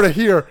of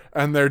here.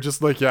 And they're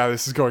just like, yeah,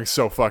 this is going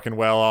so fucking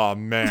well. Oh,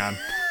 man.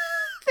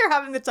 They're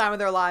having the time of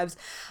their lives.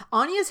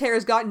 Anya's hair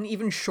has gotten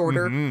even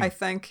shorter, I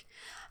think.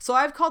 So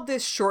I've called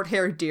this short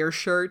hair deer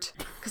shirt.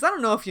 Because I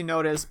don't know if you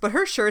noticed, but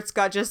her shirt's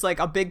got just like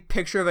a big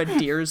picture of a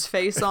deer's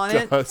face on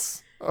it.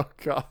 Does. Oh,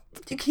 God.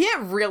 You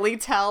can't really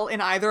tell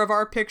in either of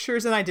our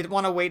pictures, and I didn't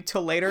want to wait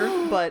till later.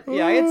 But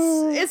yeah,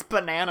 it's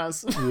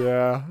bananas.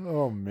 Yeah.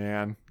 Oh,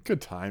 man.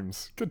 Good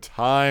times.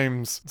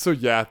 So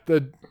yeah,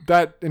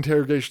 that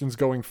interrogation's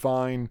going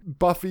fine.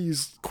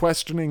 Buffy's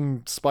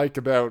questioning Spike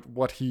about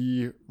what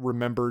he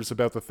remembers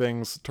about the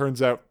things.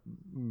 Turns out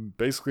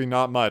basically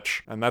not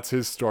much. And that's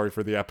his story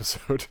for the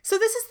episode. So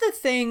this is the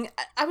thing.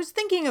 I was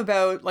thinking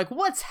about, like,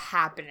 what's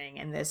happening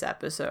in this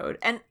episode.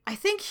 And I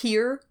think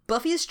here,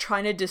 Buffy is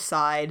trying to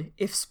decide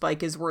if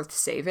Spike is worth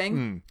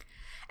saving.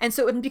 And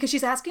so, because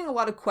she's asking a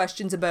lot of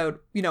questions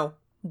about, you know,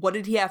 what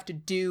did he have to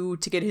do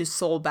to get his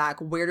soul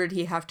back? Where did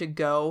he have to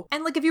go?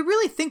 And, like, if you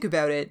really think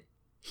about it,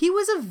 he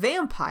was a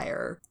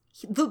vampire.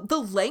 The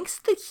lengths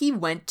that he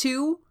went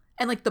to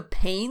and, like, the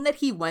pain that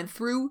he went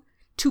through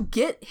to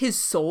get his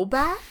soul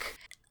back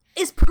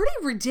is pretty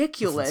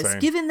ridiculous,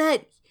 given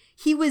that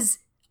he was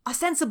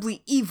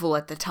ostensibly evil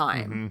at the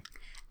time.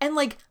 And,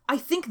 like, I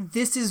think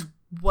this is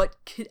what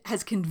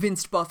has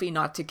convinced Buffy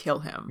not to kill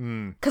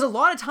him. Because a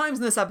lot of times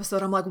in this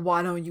episode, I'm like,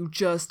 why don't you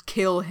just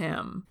kill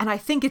him? And I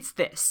think it's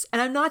this.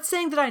 And I'm not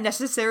saying that I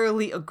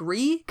necessarily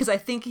agree, because I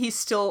think he's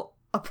still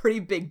a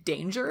pretty big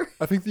danger.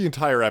 I think the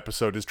entire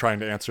episode is trying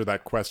to answer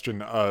that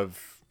question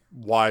of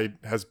why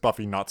has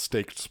Buffy not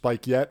staked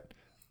Spike yet?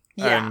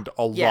 Yeah. And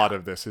a lot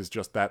of this is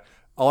just that.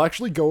 I'll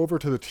actually go over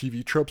to the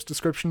TV tropes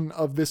description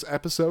of this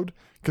episode,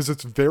 because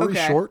it's very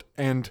short,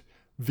 and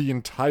the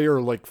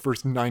entire, like,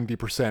 first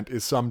 90%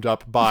 is summed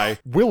up by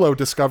Willow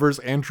discovers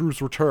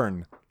Andrew's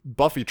return.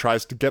 Buffy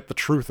tries to get the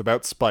truth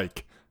about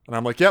Spike. And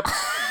I'm like, yep,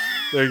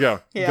 there you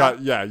go. You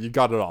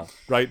got it all,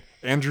 right?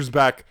 Andrew's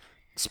back,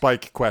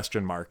 Spike ?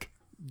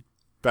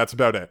 That's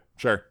about it.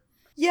 Sure.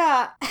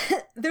 Yeah,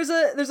 there's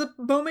a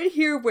moment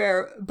here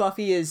where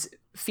Buffy is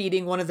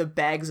feeding one of the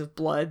bags of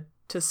blood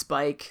to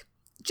Spike.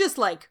 Just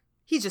like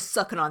he's just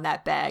sucking on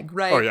that bag,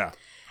 right? Oh, yeah.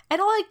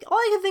 And all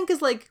I can think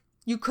is, like,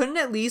 you couldn't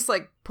at least,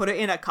 like, put it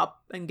in a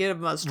cup and give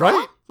him a straw?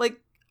 Right? Like,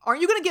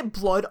 aren't you going to get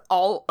blood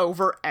all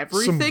over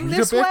everything Some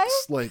this way?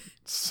 Weetabix, like,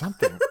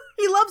 something.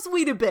 He loves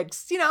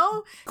Weetabix, you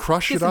know?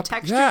 Crush Get it some up.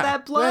 texture yeah. to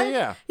that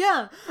blood.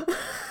 Yeah.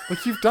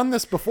 Like, you've done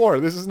this before.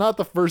 This is not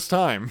the first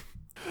time.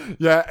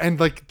 Yeah, and,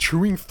 like,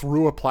 chewing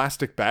through a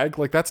plastic bag,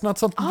 like, that's not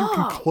something you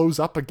can close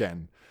up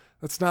again.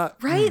 That's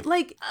not... Right?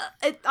 Like,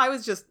 I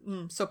was just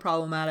so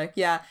problematic.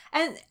 Yeah.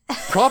 And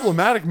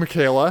Problematic,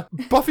 Michaela.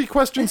 Buffy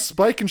questions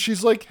Spike and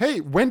she's like, hey,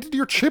 when did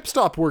your chip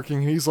stop working?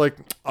 And he's like,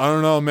 I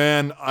don't know,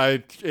 man.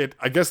 I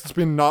guess it's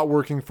been not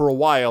working for a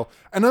while.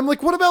 And I'm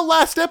like, what about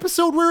last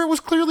episode where it was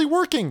clearly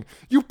working?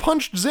 You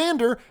punched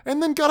Xander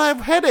and then got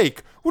a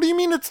headache. What do you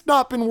mean it's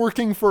not been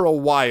working for a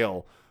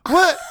while?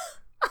 What?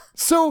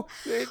 So,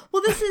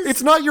 well,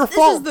 it's not your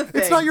fault. Is the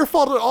It's thing. not your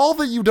fault at all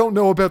that you don't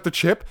know about the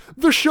chip.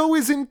 The show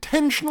is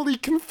intentionally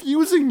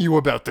confusing you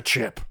about the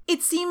chip.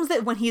 It seems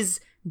that when he's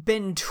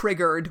been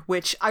triggered,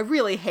 which I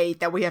really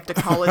hate that we have to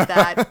call it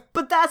that,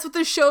 but that's what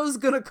the show's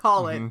gonna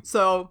call it.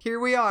 So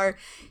here we are.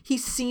 He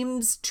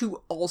seems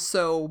to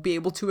also be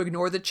able to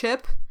ignore the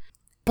chip.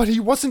 But he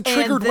wasn't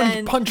triggered when he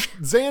then- punched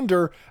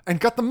Xander and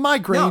got the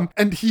migraine, No,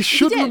 and he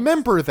should did.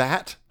 remember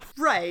that.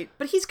 Right,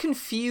 but he's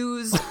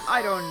confused.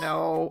 I don't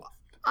know.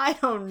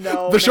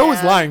 The show is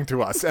man. lying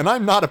to us, and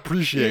I'm not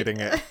appreciating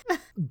it.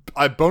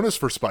 A bonus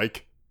for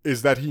Spike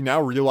is that he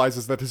now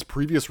realizes that his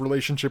previous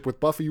relationship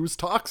with Buffy was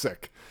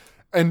toxic.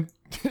 And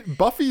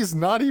Buffy's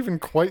not even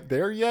quite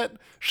there yet.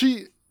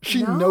 She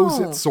knows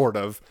it, sort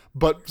of,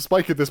 but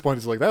Spike at this point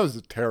is like, that was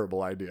a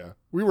terrible idea.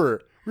 We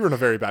were in a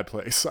very bad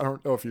place. I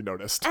don't know if you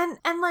noticed. And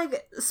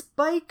like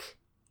Spike,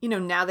 you know,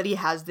 now that he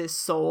has this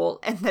soul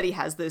and that he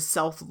has this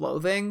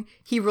self-loathing,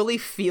 he really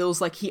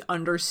feels like he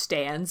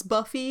understands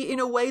Buffy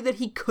in a way that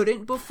he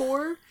couldn't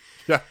before.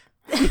 Yeah.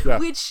 Yeah.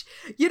 Which,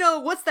 you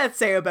know, what's that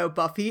say about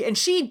Buffy? And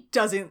she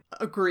doesn't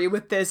agree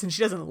with this and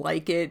she doesn't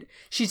like it.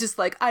 She's just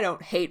like, I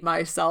don't hate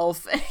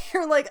myself. And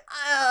you're like,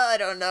 I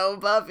don't know,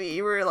 Buffy.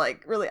 You were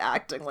like really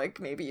acting like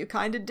maybe you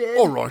kind of did.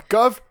 All right,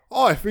 Gov.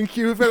 I think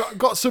you've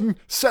got some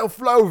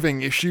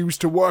self-loathing issues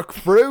to work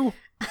through.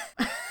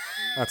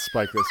 That's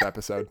Spike this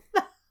episode.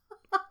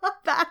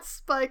 That's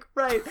Spike,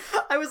 right.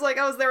 I was like,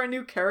 is there a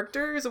new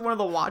character? Is it one of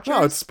the Watchers?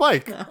 No, it's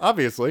Spike,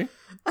 obviously.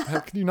 How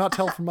can you not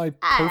tell from my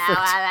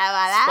perfect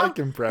Spike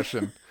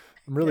impression?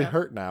 I'm really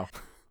hurt now.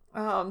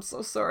 Oh, I'm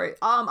so sorry.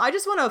 I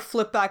just want to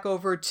flip back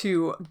over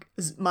to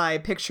my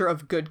picture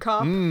of Good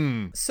Cop.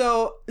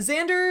 So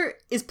Xander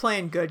is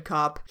playing Good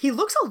Cop. He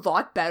looks a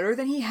lot better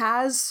than he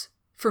has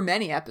for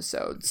many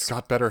episodes. He's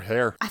got better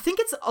hair. I think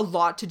it's a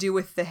lot to do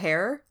with the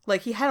hair.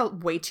 Like, he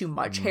had way too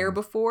much hair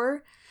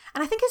before.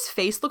 And I think his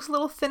face looks a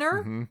little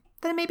thinner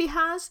than it maybe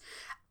has.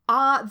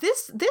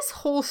 This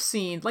whole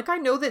scene, like, I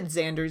know that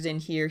Xander's in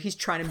here. He's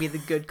trying to be the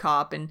good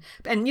cop and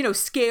you know,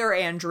 scare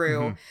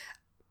Andrew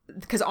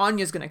because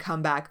Anya's gonna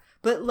come back.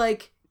 But,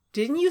 like,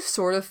 didn't you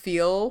sort of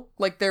feel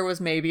like there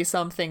was maybe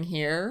something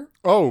here?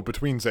 Oh,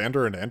 between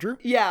Xander and Andrew?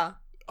 Yeah.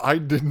 I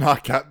did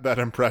not get that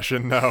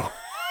impression, no.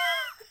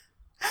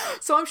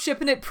 So I'm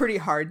shipping it pretty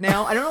hard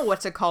now. I don't know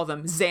what to call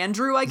them.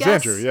 Xandrew, I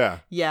guess? Xandrew, yeah.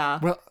 Yeah.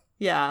 Well,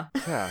 Yeah.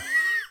 yeah.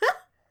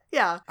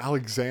 Yeah.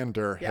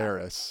 Alexander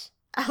Harris.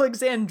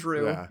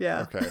 Alexandrew.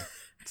 Yeah. Okay.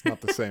 It's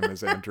not the same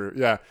as Andrew.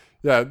 Yeah.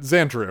 Yeah,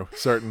 Xandrew,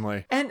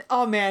 certainly. And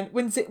oh man,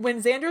 when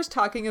Xander's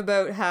talking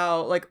about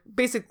how, like,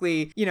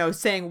 basically, you know,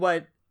 saying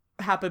what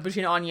happened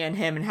between Anya and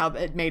him and how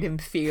it made him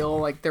feel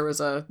like there was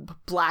a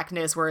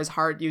blackness where his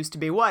heart used to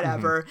be,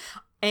 whatever.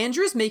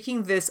 Andrew's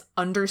making this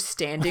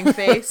understanding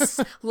face,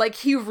 like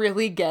he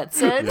really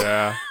gets it.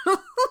 Yeah.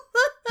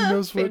 He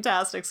knows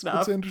Fantastic what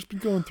stuff. Xander's been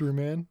going through,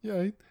 man.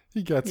 Yeah,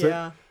 he gets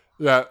Yeah. it.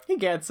 Yeah. He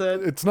gets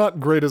it. It's not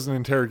great as an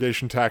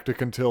interrogation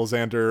tactic until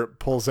Xander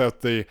pulls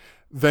out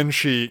then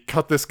she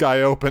cut this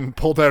guy open,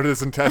 pulled out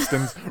his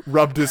intestines,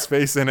 rubbed his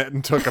face in it,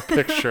 and took a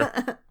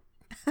picture.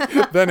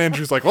 Then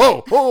Andrew's like,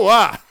 whoa,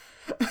 ah.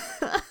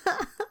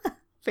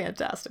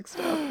 Fantastic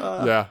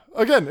stuff. Yeah.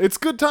 Again, it's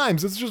good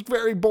times. It's just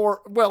very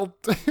well,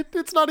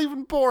 it's not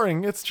even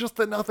boring. It's just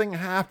that nothing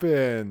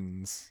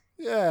happens.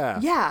 Yeah.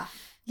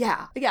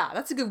 Yeah,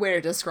 that's a good way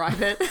to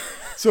describe it.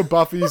 So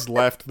Buffy's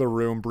left the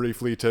room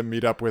briefly to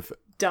meet up with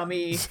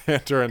Dummy.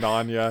 Xander and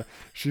Anya.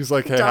 She's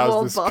like, hey, Dumb how's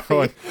old this Buffy.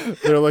 going?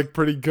 They're like,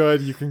 pretty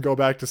good. You can go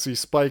back to see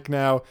Spike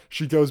now.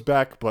 She goes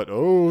back, but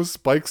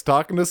Spike's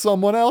talking to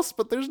someone else,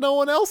 but there's no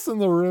one else in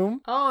the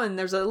room. Oh, and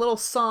there's a little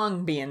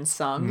song being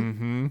sung.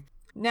 Mm-hmm.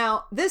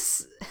 Now,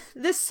 this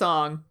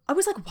song, I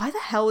was like, why the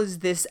hell is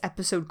this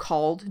episode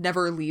called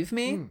Never Leave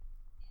Me?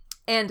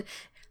 And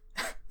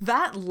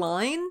that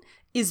line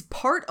is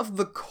part of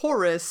the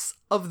chorus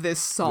of this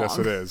song. Yes,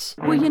 it is.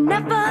 Will you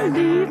never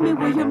leave me?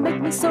 Will you make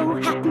me so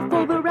happy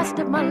for the rest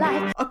of my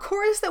life? A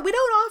chorus that we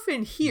don't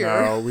often hear.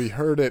 No, we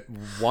heard it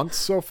once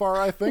so far,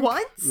 I think.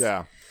 Once?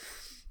 Yeah.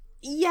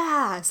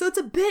 Yeah, so it's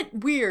a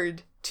bit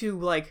weird to,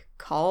 like,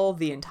 call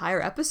the entire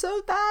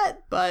episode that,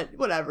 but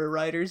whatever,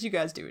 writers, you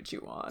guys do what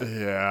you want.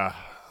 Yeah.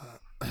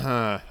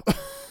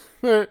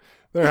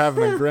 They're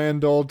having a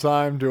grand old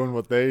time doing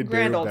what they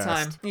Grand do old best.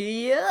 time.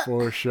 Yeah.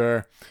 For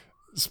sure.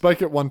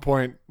 Spike at one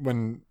point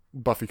when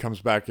Buffy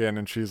comes back in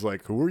and she's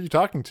like, who are you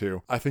talking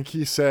to? I think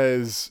he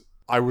says,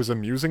 I was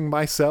amusing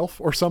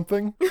myself or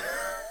something.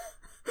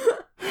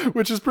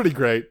 Which is pretty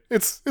great.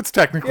 It's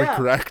technically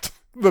correct.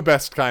 The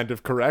best kind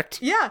of correct.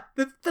 Yeah,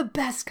 the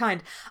best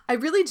kind. I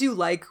really do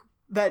like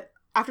that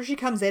after she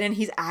comes in and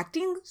he's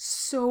acting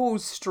so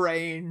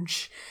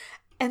strange.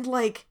 And,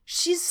 like,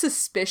 she's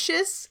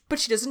suspicious, but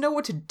she doesn't know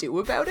what to do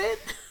about it.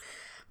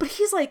 But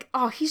he's like,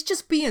 oh, he's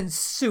just being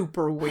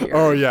super weird.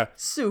 Oh, yeah.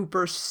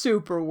 Super,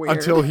 super weird.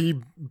 Until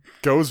he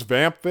goes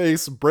vamp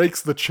face,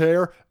 breaks the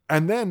chair,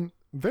 and then,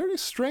 very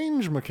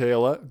strange,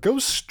 Michaela,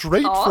 goes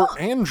straight for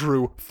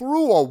Andrew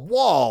through a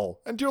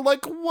wall. And you're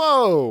like,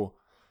 whoa.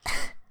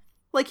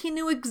 Like, he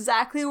knew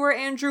exactly where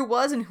Andrew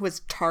was and was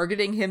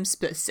targeting him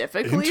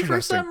specifically for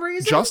some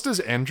reason. Just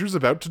as Andrew's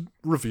about to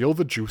reveal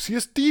the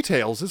juiciest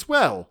details as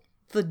well.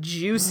 The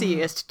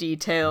juiciest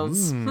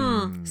details.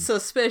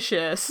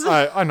 Suspicious.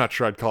 I'm not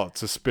sure I'd call it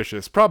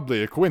suspicious.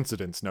 Probably a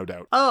coincidence, no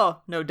doubt.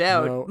 Oh, no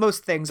doubt. No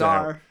Most things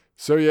doubt. are.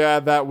 So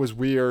yeah, that was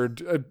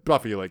weird.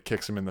 Buffy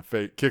kicks him in the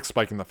face, kicks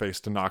Spike in the face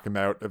to knock him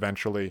out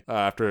eventually.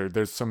 After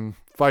there's some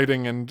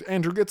fighting and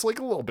Andrew gets a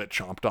little bit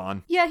chomped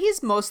on. Yeah,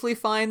 he's mostly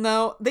fine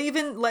though. They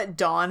even let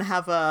Dawn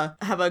have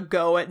a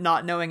go at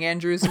not knowing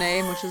Andrew's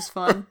name, which is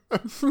fun.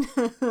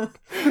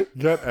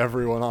 Get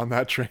everyone on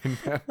that train,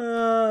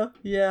 man.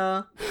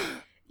 Yeah.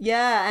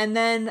 Yeah, and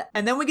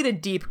then we get a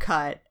deep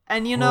cut.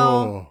 And you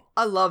know,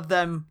 I love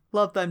them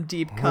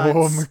deep cuts.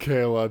 Oh,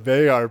 Michaela,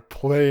 they are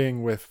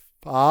playing with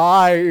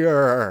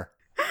fire.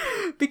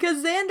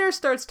 Because Xander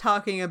starts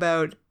talking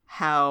about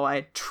how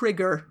a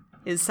trigger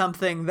is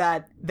something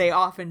that they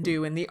often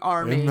do in the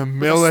army. In the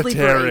with a sleeper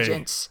military.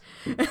 agent.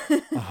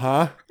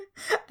 Uh-huh.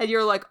 And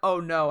you're like, oh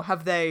no,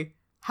 have they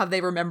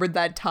remembered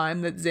that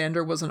time that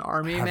Xander was an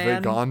army Have man? they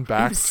gone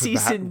back in to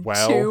season that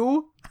well?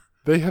 2?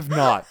 They have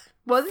not.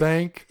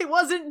 It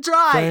wasn't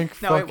dry.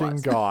 Thank No, it fucking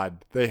was.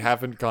 God. They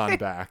haven't gone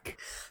back.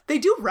 They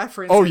do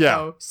reference Oh, it, yeah.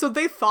 though, so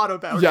they thought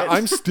about it. Yeah,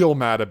 I'm still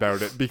mad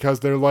about it because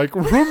they're like,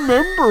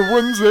 remember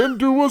when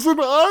Xander was an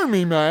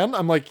army man?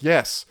 I'm like,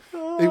 yes,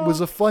 it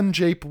was a fun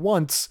jape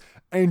once,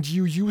 and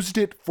you used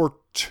it for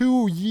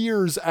 2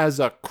 years as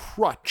a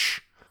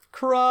crutch.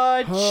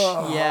 Crutch.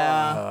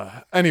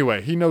 Yeah.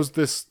 Anyway, he knows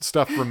this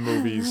stuff from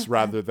movies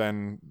rather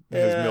than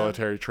his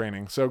military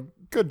training. So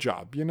good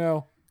job,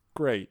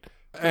 Great.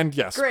 And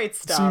yes, Great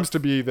stuff. Seems to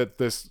be that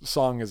this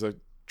song is a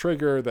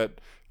trigger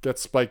that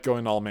gets Spike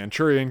going all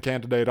Manchurian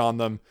Candidate on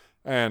them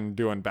and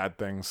doing bad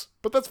things.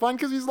 But that's fine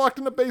because he's locked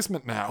in a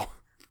basement now.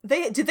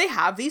 Did they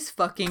have these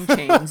fucking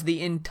chains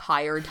the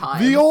entire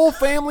time? The old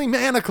family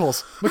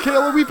manacles.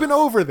 Michaela, we've been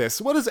over this.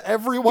 What does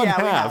everyone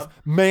Yeah, we have? have.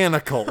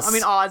 Manacles. I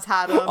mean, Oz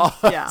had them.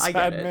 Yeah, I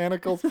get Had it.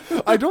 manacles.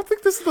 I don't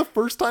think this is the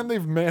first time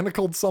they've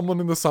manacled someone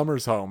in the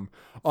Summers home.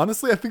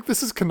 Honestly, I think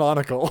this is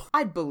canonical.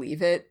 I'd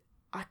believe it.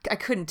 I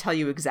couldn't tell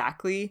you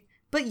exactly.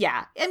 But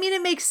yeah, I mean,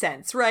 it makes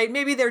sense, right?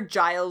 Maybe they're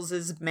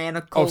Giles's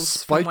manacles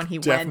Spike from when he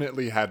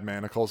definitely had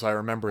manacles. I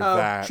remember Oh,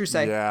 that. true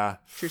say. Yeah.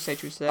 True say.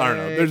 I don't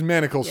know. There's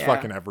manacles Yeah.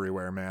 fucking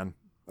everywhere, man.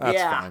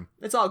 That's fine.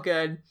 It's all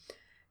good.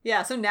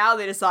 Yeah, so now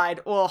they decide,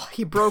 oh,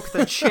 he broke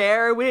the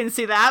chair. We didn't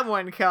see that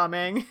one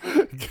coming.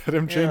 Get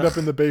him chained up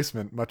in the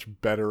basement. Much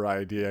better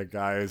idea,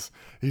 guys.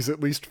 He's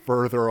at least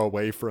further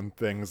away from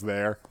things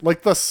there.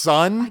 Like the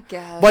sun? I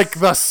guess. Like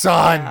the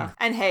sun! Yeah.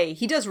 And hey,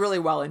 he does really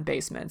well in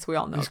basements. We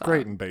all know He's that.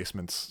 great in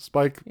basements.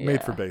 Spike, made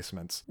Yeah. for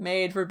basements.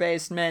 Made for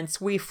basements.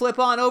 We flip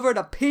on over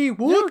to P.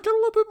 Wood. Yeah, we've got a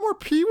little bit more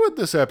P-Wood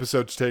this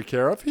episode to take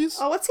care of. He's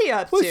Oh, what's he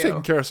up he's to?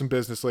 taking care of some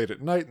business late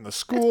at night in the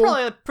school. It's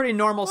probably pretty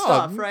normal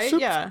stuff, right?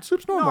 Soup's,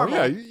 Soup's normal.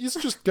 Yeah, he's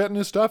just getting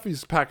his stuff.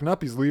 He's packing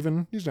up. He's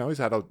leaving. He's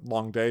had a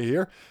long day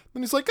here.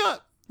 Then he's like,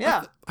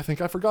 Yeah. I think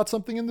I forgot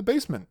something in the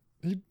basement.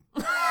 He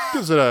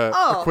gives it a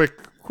Oh.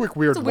 quick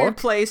weird It's a look. weird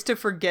place to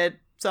forget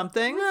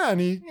something. Yeah,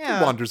 and he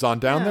Yeah. wanders on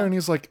down there, and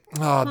he's like,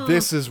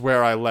 this is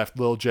where I left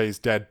Lil J's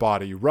dead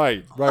body.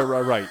 Right.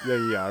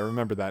 Yeah, I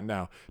remember that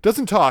now.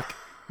 Doesn't talk.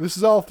 This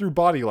is all through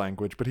body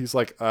language, but he's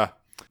like,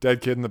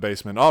 dead kid in the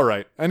basement. All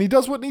right. And he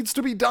does what needs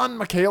to be done,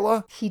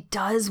 Michaela. He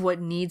does what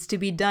needs to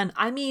be done.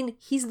 I mean,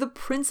 he's the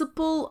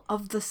principal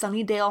of the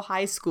Sunnydale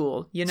High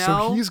School, you know?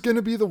 So he's going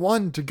to be the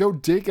one to go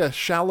dig a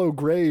shallow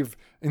grave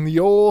in the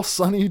old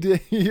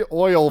Sunnydale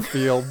oil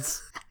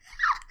fields.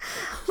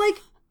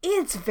 Like,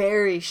 it's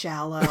very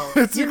shallow.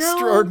 It's you know?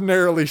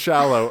 extraordinarily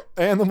shallow.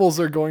 Animals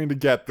are going to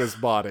get this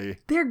body.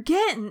 They're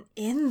getting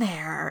in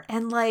there,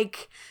 and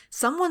like,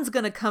 someone's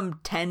gonna come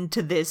tend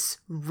to this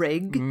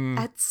rig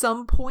at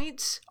some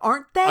point,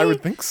 aren't they? I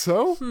would think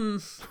so.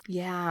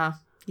 Yeah.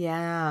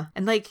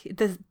 And like,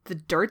 the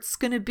dirt's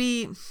gonna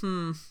be,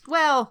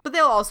 well, but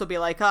they'll also be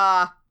like,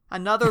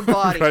 another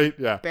body Right,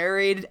 yeah.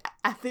 buried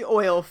at the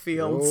oil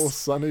fields. Oh,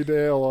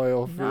 Sunnydale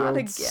oil fields. Not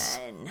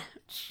again.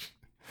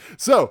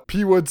 So,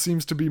 P-Wood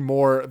seems to be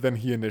more than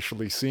he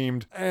initially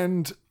seemed,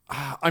 and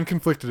I'm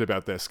conflicted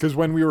about this, because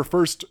when we were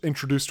first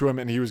introduced to him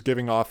and he was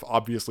giving off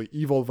obviously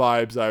evil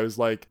vibes, I was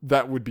like,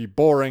 that would be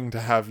boring to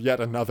have yet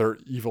another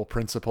evil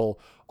principal.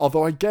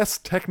 Although I guess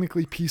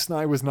technically Peace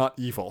Nye was not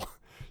evil.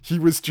 He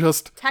was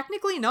just...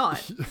 Technically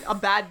not. A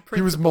bad principal.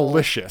 He was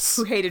malicious.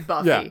 Who hated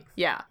Buffy. Yeah.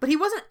 Yeah. But he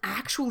wasn't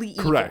actually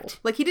evil.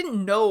 Correct. Like, he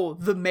didn't know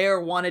the mayor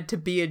wanted to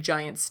be a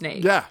giant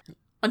snake. Yeah.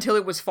 Until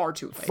it was far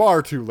too late.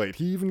 Far too late.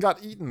 He even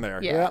got eaten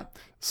there. Yeah.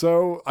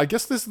 So I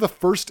guess this is the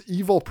first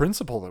evil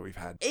principal that we've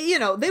had. You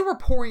know, they were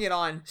pouring it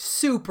on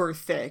super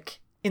thick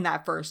in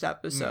that first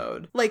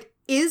episode. Like,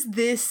 is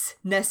this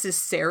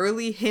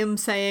necessarily him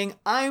saying,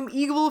 I'm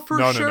evil for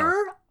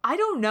sure? No. I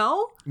don't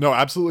know. No,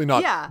 absolutely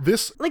not. Yeah.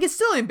 This, like, it's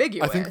still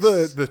ambiguous. I think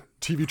the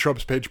TV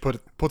Tropes page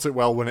puts it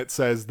well when it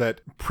says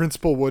that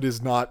Principal Wood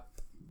is not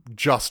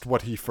just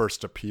what he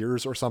first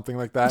appears or something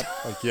like that.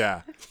 Like,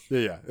 yeah.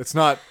 It's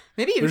not.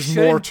 Maybe you there's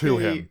more to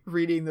be him.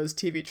 Reading those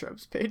TV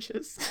Tropes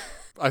pages.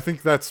 I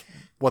think that's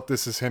what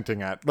this is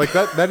hinting at. Like,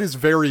 that is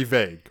very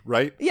vague,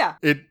 right? Yeah.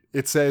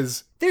 It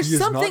says there's he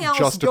is something not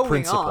else just going a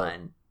principal.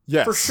 on.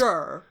 Yes. For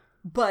sure.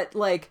 But,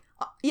 like,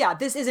 yeah,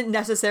 this isn't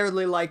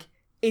necessarily like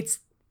it's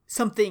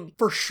something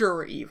for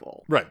sure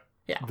evil. Right.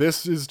 Yeah.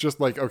 This is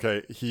just like,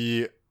 okay,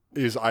 he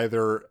is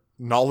either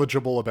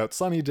knowledgeable about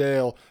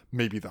Sunnydale,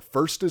 maybe the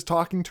first is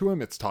talking to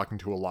him, it's talking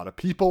to a lot of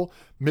people,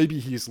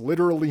 maybe he's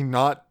literally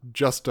not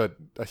just a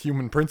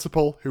human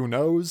principal, who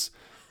knows?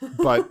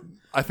 But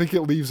I think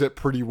it leaves it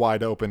pretty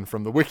wide open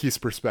from the wiki's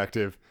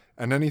perspective,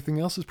 and anything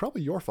else is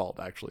probably your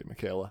fault, actually,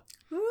 Michaela.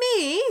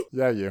 Me?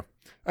 Yeah, you.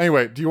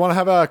 Anyway, do you want to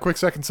have a quick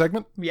second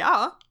segment?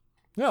 Yeah.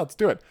 Yeah, let's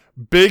do it.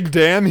 Big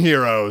damn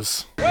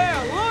heroes.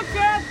 Well, look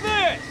at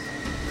this!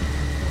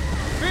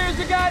 Fears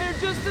you got here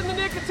just in the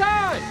nick of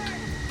time.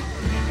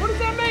 What does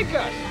that make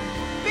us?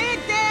 Big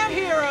damn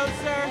heroes,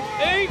 sir.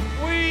 Ain't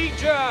we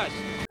just?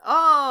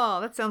 Oh,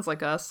 that sounds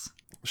like us.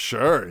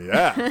 Sure,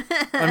 yeah.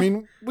 I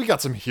mean, we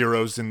got some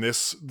heroes in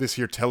this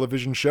here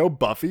television show.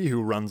 Buffy,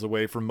 who runs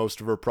away from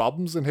most of her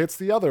problems and hits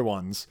the other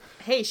ones.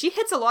 Hey, she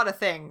hits a lot of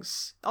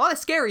things. A lot of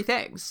scary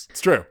things.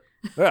 It's true.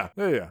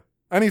 Yeah.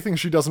 Anything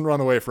she doesn't run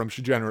away from,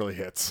 she generally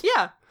hits.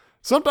 Yeah.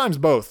 Sometimes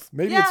both.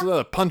 Maybe Yeah. it's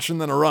a punch and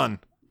then a run.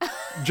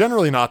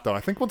 Generally not, though. I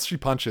think once she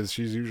punches,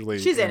 she's usually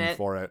in it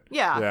for it.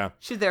 Yeah.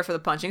 She's there for the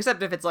punching,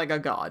 except if it's like a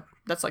god.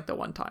 That's like the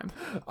one time.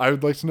 I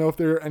would like to know if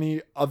there are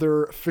any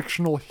other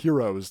fictional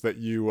heroes that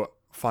you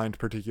find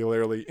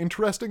particularly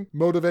interesting,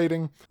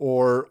 motivating,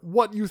 or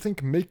what you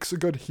think makes a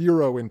good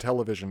hero in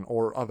television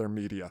or other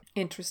media.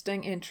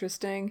 Interesting.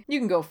 You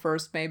can go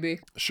first, maybe.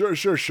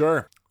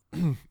 Sure.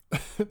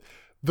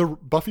 The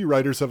Buffy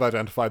writers have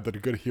identified that a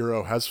good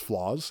hero has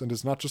flaws and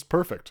is not just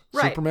perfect.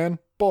 Right. Superman,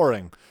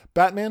 boring.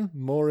 Batman,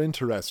 more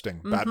interesting.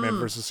 Batman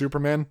vs.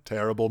 Superman,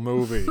 terrible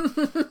movie.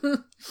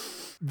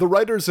 The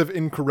writers have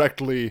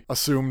incorrectly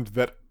assumed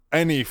that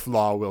any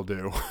flaw will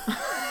do.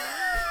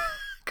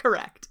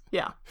 Correct.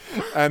 Yeah.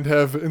 And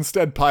have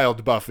instead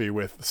piled Buffy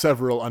with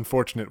several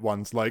unfortunate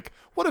ones, like,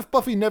 what if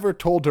Buffy never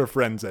told her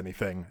friends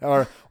anything?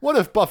 Or, what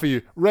if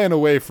Buffy ran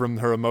away from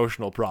her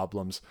emotional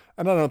problems?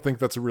 And I don't think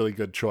that's a really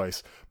good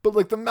choice. But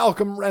like the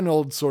Malcolm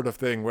Reynolds sort of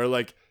thing, where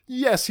like,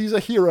 yes, he's a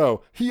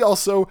hero. He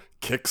also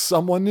kicks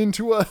someone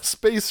into a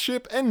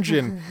spaceship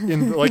engine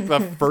in like the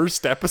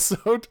first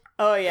episode.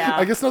 Oh, yeah.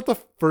 I guess not the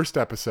first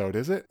episode,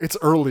 is it? It's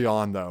early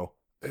on, though.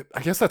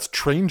 I guess that's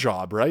Train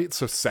Job, right?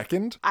 So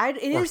second?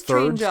 It or is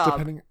third, Train Job.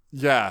 depending.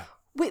 Yeah.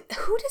 Wait,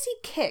 who does he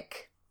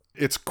kick?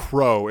 It's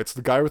Crow. It's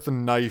the guy with the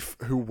knife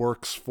who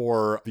works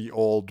for the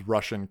old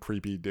Russian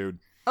creepy dude.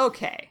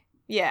 Okay.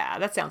 Yeah,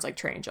 that sounds like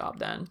Train Job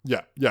then.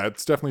 Yeah,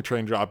 it's definitely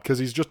Train Job because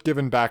he's just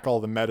given back all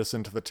the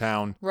medicine to the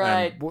town.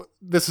 Right. And,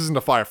 this isn't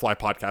a Firefly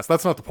podcast.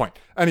 That's not the point.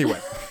 Anyway.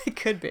 It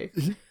could be.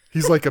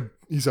 He's like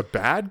he's a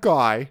bad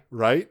guy,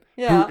 right?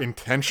 Yeah. Who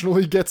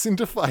intentionally gets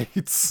into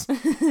fights.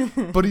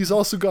 But he's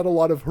also got a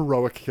lot of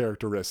heroic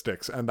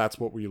characteristics, and that's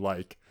what we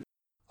like.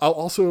 I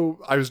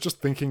was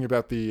just thinking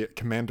about the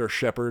Commander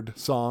Shepard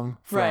song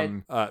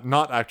from,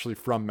 not actually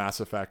from Mass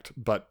Effect,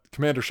 but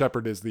Commander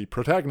Shepard is the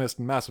protagonist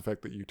in Mass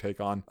Effect that you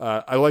take on.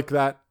 I like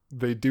that.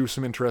 They do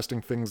some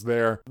interesting things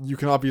there. You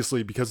can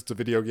obviously, because it's a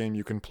video game,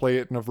 you can play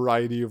it in a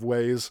variety of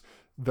ways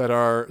that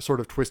are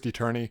sort of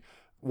twisty-turny.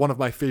 One of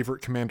my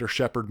favorite Commander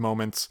Shepard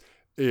moments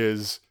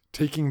is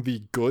taking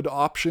the good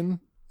option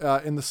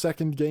in the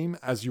second game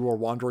as you are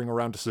wandering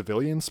around a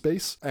civilian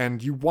space,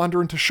 and you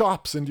wander into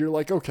shops and you're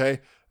like, okay,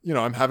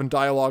 I'm having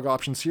dialogue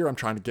options here. I'm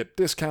trying to get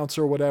discounts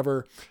or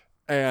whatever.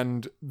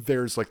 And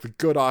there's like the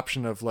good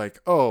option of like,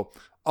 oh,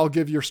 I'll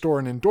give your store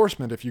an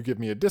endorsement if you give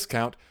me a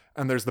discount.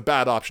 And there's the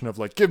bad option of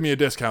like, give me a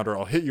discount or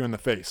I'll hit you in the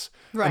face.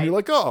 Right. And you're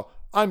like, oh,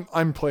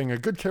 I'm playing a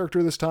good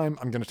character this time.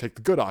 I'm going to take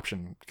the good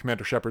option.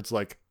 Commander Shepard's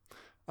like,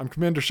 I'm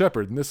Commander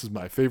Shepard, and this is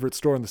my favorite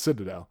store in the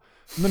Citadel.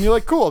 And then you're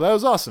like, cool, that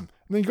was awesome.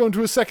 And then you go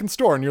into a second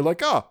store, and you're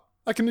like, oh,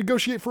 I can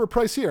negotiate for a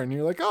price here. And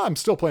you're like, oh, I'm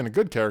still playing a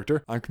good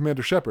character. I'm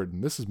Commander Shepard,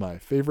 and this is my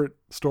favorite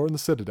store in the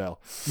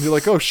Citadel. And you're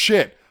like, oh,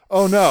 shit.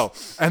 Oh, no.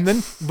 And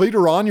then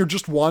later on, you're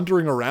just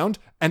wandering around,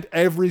 And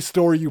every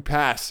store you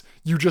pass,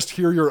 you just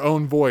hear your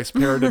own voice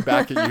parroted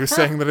back at you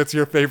saying that it's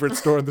your favorite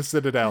store in the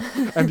Citadel.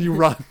 And you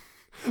run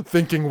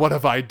thinking, what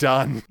have I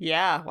done?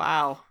 Yeah,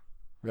 wow.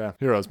 Yeah,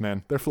 heroes,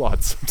 man. They're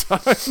flawed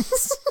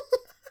sometimes.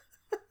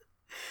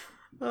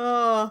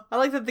 Oh, I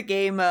like that the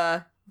game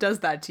does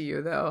that to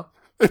you, though.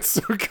 It's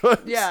so good.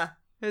 Yeah,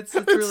 it's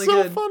really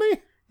so good.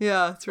 Funny.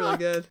 Yeah, it's really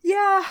good.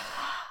 Yeah,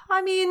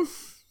 I mean,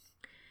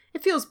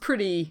 it feels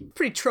pretty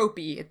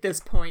tropey at this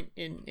point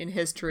in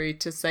history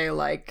to say,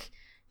 like,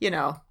 you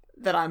know,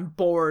 that I'm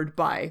bored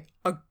by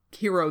a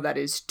hero that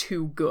is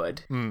too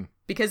good.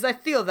 Because I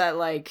feel that,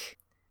 like,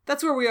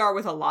 that's where we are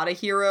with a lot of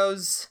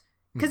heroes.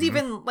 Because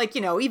even, like,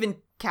 you know, even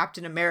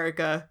Captain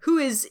America, who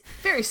is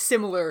very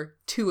similar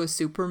to a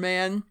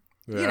Superman,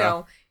 you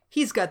know,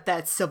 he's got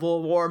that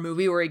Civil War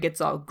movie where he gets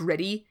all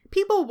gritty.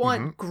 People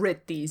want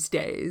grit these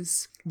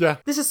days. Yeah.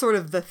 This is sort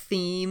of the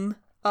theme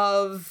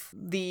of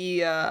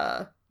the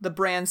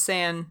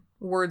Bransan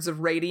Words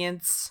of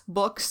Radiance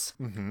books.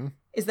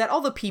 Is that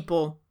all the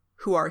people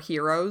who are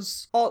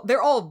heroes,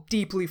 they're all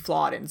deeply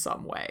flawed in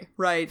some way,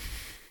 right?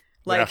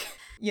 Like,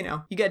 you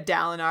know, you got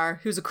Dalinar,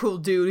 who's a cool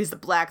dude, he's the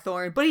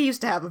Blackthorn, but he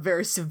used to have a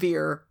very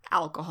severe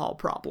alcohol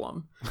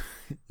problem.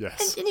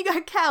 Yes. And you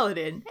got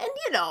Kaladin, and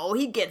you know,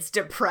 he gets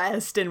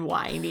depressed and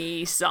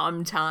whiny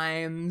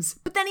sometimes,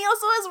 but then he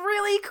also has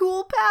really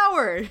cool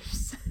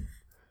powers.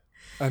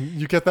 And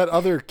you get that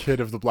other kid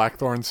of the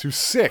Blackthorns who's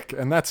sick,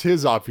 and that's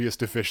his obvious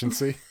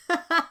deficiency.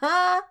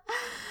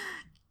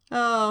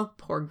 Oh,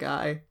 poor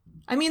guy.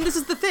 I mean, this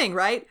is the thing,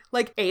 right?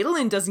 Like,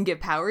 Adolin doesn't get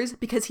powers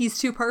because he's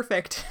too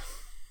perfect.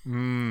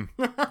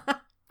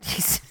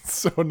 He's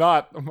so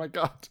not. Oh my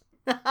god.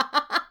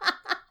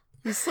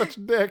 He's such a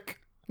dick.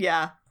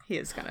 Yeah, he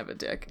is kind of a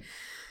dick.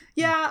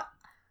 Yeah,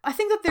 I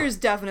think that there's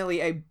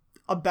definitely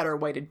a better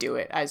way to do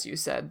it, as you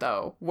said,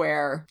 though,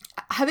 where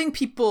having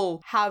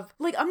people have,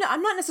 like, I'm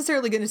not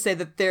necessarily going to say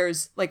that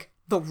there's, like,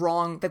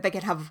 that they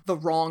can have the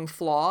wrong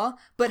flaw,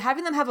 but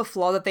having them have a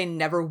flaw that they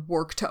never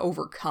work to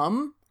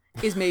overcome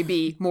is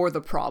maybe more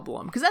the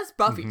problem. Because that's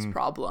Buffy's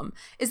problem,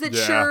 is that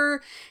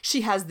sure,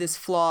 she has this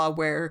flaw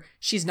where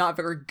she's not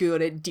very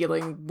good at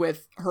dealing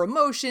with her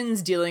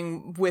emotions,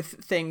 dealing with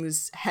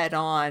things head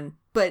on,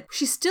 but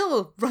she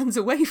still runs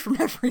away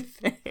from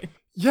everything.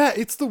 Yeah,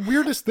 it's the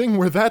weirdest thing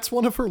where that's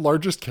one of her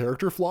largest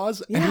character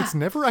flaws, and it's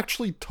never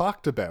actually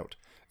talked about.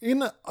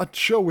 In a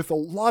show with a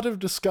lot of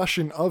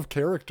discussion of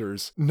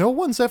characters, no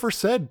one's ever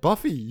said,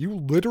 Buffy, you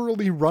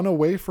literally run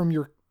away from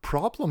your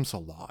problems a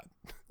lot.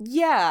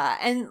 Yeah,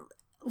 and,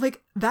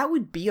 like, that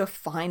would be a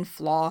fine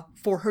flaw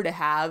for her to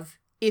have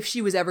if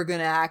she was ever going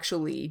to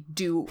actually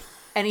do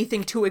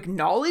anything to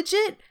acknowledge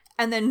it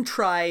and then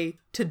try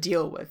to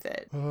deal with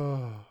it.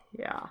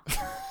 Yeah.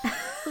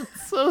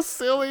 It's so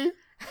silly.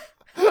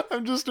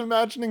 I'm just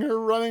imagining her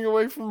running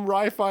away from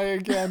Ri-Fi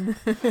again.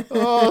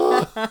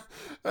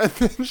 And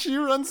then she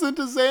runs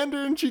into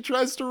Xander and she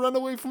tries to run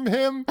away from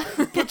him,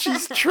 but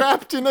she's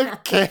trapped in a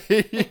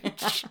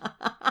cage.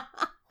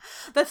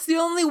 That's the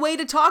only way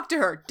to talk to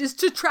her, is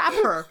to trap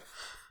her.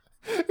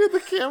 And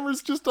the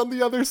camera's just on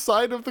the other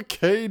side of the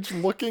cage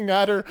looking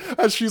at her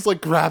as she's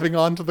like grabbing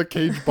onto the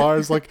cage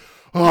bars like,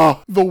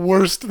 oh, the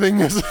worst thing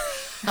has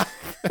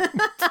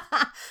happened.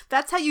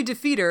 That's how you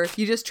defeat her.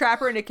 You just trap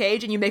her in a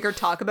cage and you make her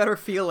talk about her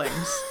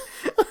feelings.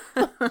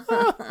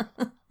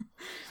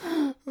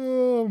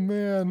 Oh,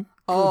 man.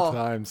 Good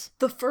times.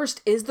 The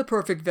first is the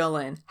perfect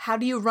villain. How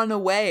do you run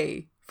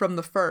away from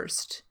the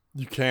first?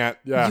 You can't,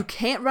 yeah. You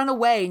can't run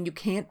away and you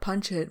can't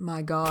punch it,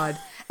 my god.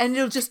 And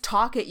it'll just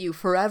talk at you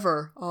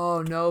forever.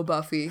 Oh no,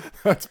 Buffy.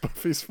 That's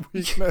Buffy's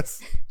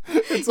weakness.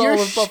 It's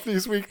all of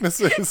Buffy's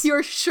weaknesses.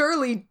 You're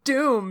surely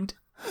doomed.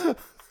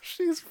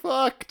 She's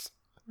fucked.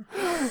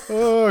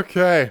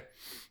 Okay.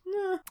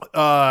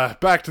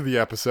 Back to the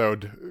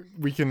episode.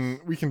 We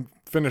can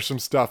finish some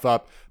stuff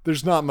up.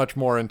 There's not much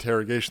more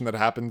interrogation that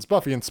happens.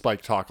 Buffy and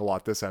Spike talk a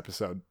lot this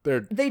episode.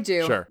 They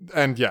do. Sure.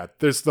 And yeah,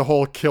 there's the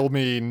whole kill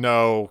me,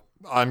 no,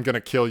 I'm gonna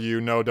kill you,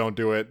 no, don't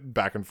do it,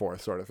 back and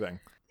forth sort of thing.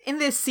 In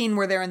this scene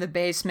where they're in the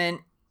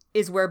basement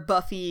is where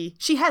Buffy,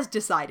 she has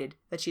decided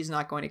that she's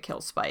not going to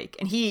kill Spike.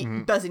 And he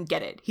doesn't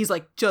get it. He's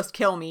like, just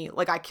kill me.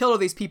 Like, I killed all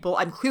these people.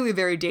 I'm clearly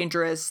very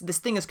dangerous. This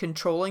thing is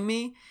controlling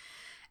me.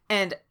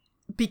 And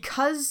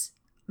because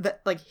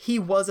he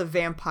was a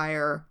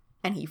vampire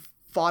and he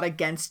fought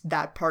against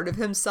that part of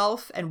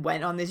himself and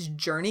went on this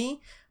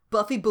journey,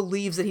 Buffy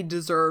believes that he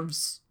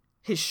deserves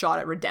his shot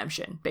at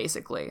redemption,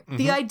 basically.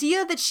 The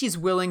idea that she's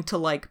willing to,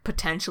 like,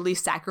 potentially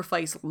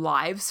sacrifice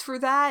lives for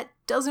that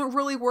doesn't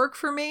really work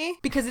for me,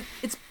 because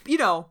it's you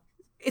know,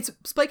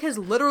 Spike has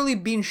literally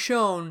been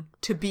shown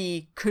to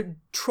be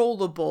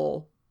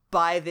controllable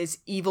by this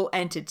evil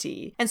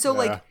entity. And so,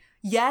 like,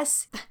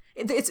 yes,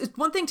 it's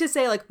one thing to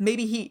say, like,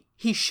 maybe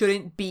he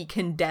shouldn't be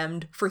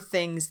condemned for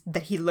things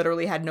that he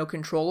literally had no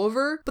control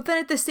over, but then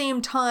at the same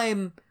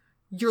time,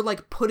 you're,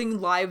 like, putting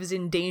lives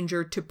in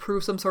danger to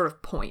prove some sort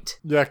of point.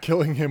 Yeah,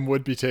 killing him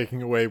would be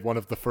taking away one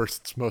of the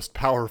First's most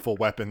powerful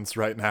weapons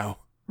right now.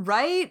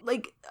 Right?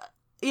 Like,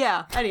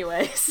 yeah,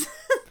 anyways.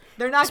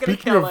 They're not going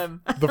to Speaking kill of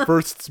him. the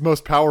first's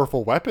most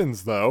powerful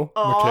weapons, though,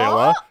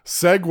 Michaela,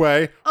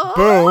 segue,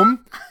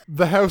 boom,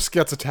 the house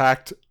gets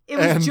attacked. It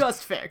was and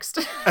just fixed.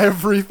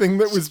 everything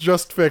that was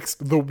just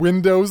fixed, the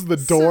windows, the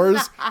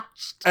doors,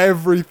 Smashed.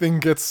 everything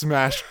gets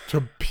smashed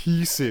to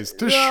pieces,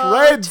 to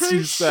shreds, To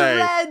you say.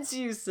 shreds,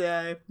 you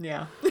say.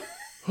 Yeah.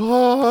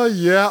 Oh,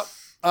 yeah.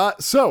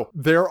 So,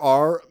 there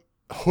are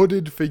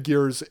hooded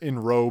figures in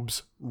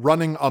robes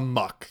running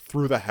amok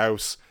through the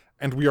house,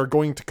 and we are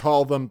going to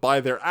call them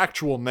by their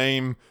actual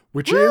name,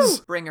 which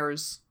is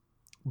Bringers.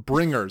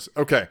 Bringers.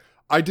 Okay,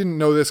 I didn't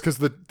know this because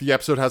the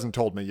episode hasn't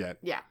told me yet.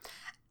 Yeah.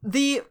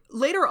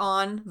 Later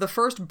on, the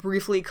first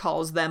briefly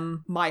calls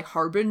them my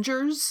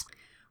harbingers,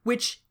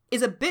 which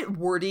is a bit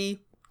wordy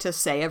to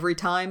say every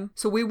time,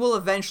 so we will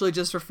eventually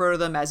just refer to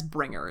them as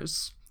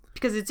bringers.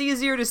 Because it's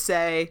easier to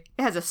say,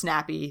 it has a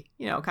snappy,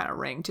 kind of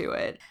ring to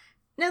it.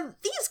 Now,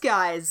 these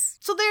guys,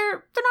 so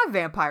they're not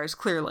vampires,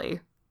 clearly.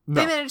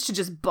 No. They managed to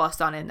just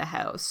bust on in the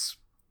house.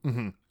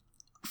 Mm-hmm.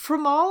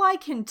 From all I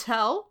can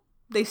tell,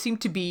 they seem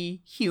to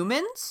be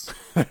humans.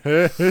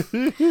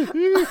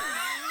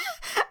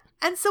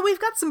 And so we've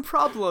got some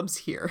problems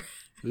here.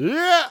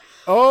 Yeah.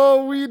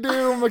 Oh, we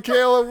do,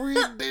 Michaela. We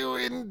do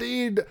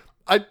indeed.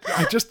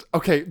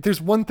 Okay,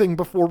 there's one thing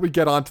before we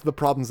get on to the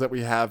problems that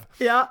we have.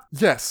 Yeah.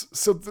 Yes.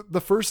 So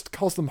the first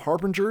calls them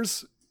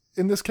harbingers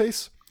in this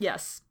case.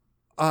 Yes.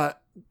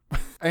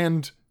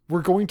 And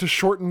we're going to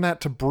shorten that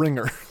to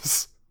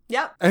bringers.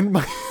 Yep. And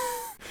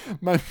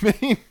my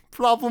main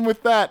problem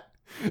with that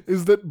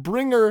is that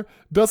bringer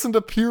doesn't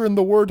appear in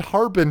the word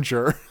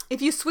harbinger.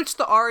 If you switch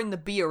the R and the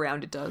B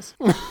around, it does.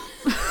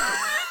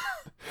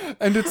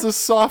 And it's a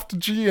soft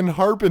G in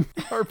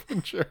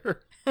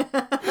harbinger.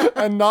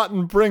 And not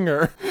in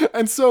bringer.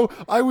 And so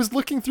I was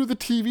looking through the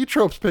TV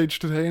tropes page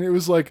today and it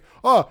was like,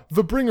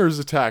 the bringers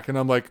attack. And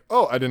I'm like,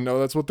 I didn't know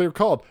that's what they're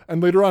called.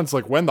 And later on it's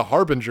like, when the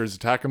harbingers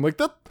attack, I'm like,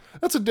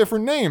 that's a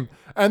different name.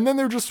 And then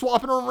they're just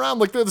swapping them around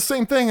like they're the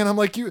same thing. And I'm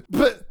like,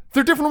 but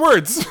they're different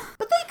words.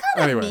 But they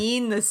kind of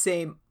mean the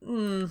same.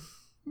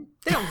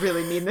 They don't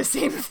really mean the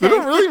same thing. They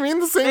don't really mean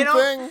the same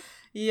thing.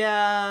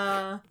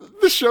 Yeah.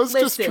 The show's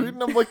just treating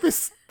them like they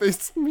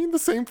mean the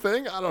same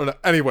thing. I don't know.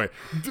 Anyway,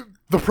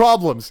 the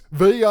problems,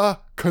 they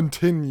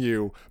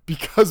continue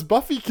because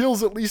Buffy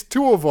kills at least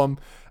 2 of them,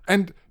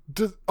 and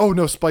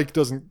Spike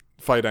doesn't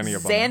fight any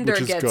of them. Xander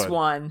which is gets good.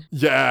 one.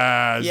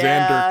 Yeah,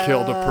 Xander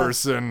killed a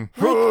person.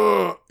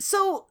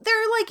 So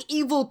they're like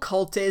evil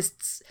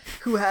cultists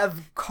who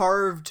have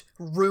carved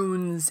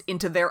runes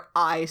into their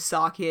eye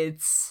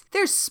sockets.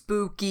 They're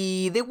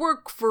spooky. They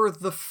work for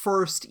the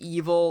first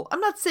evil.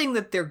 I'm not saying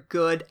that they're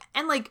good.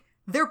 And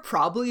they're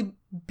probably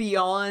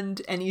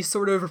beyond any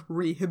sort of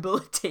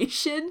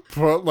rehabilitation.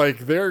 But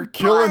they're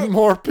killing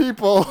more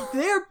people.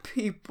 They're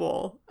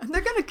people. And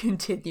they're gonna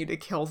continue to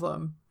kill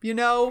them.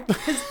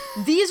 Because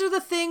these are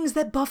the things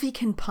that Buffy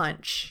can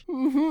punch.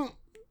 Mm-hmm.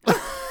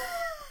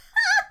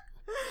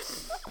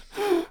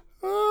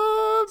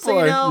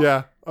 So,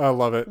 yeah, I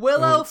love it.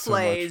 Willow so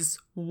flays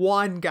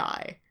one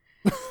guy.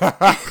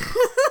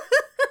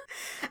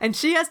 And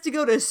she has to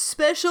go to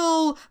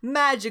special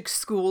magic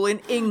school in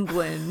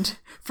England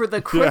for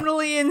the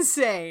criminally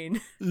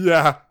insane.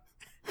 Yeah.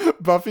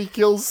 Buffy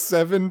kills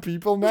 7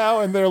 people now,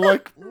 and they're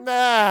like,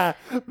 nah,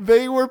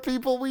 they were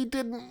people we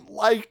didn't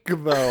like,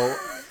 though.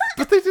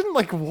 But they didn't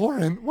like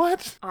Warren.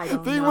 What? I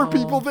don't They know. were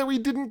people that we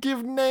didn't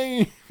give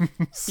names.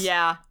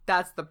 Yeah,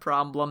 that's the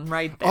problem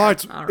right there.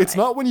 It's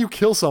not when you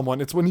kill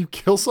someone. It's when you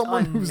kill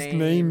someone whose Unnamed.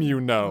 name you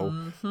know.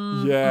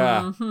 Mm-hmm,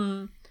 Yeah.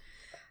 Mm-hmm.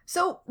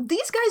 So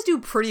these guys do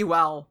pretty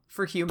well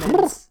for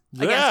humans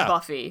against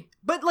Buffy.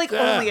 But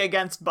only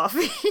against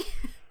Buffy.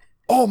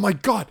 Oh my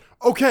god.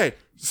 Okay,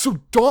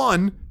 so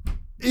Dawn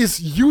is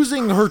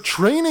using her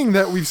training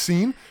that we've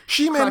seen.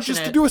 She manages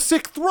to do a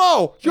sick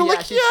throw. You're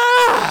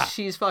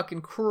She's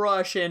fucking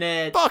crushing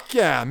it. Fuck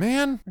yeah,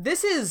 man.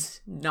 This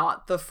is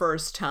not the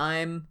first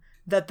time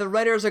that the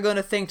writers are going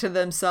to think to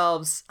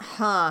themselves,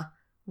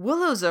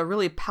 Willow's a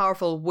really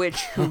powerful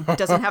witch who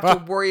doesn't have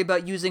to worry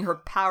about using her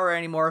power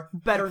anymore.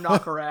 Better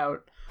knock her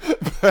out.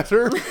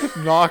 Better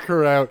knock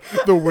her out.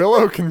 The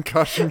Willow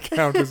concussion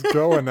count is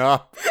going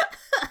up.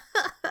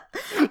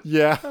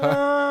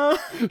 Yeah.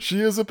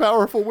 She is a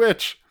powerful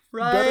witch.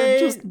 Right. Better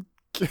just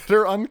get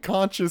her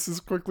unconscious as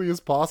quickly as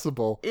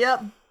possible.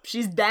 Yep.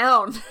 She's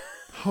down.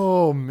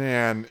 Oh,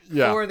 man.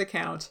 Yeah. For the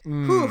count.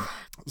 Whew.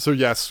 So,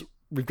 yes,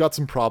 we've got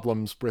some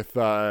problems with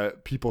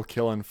people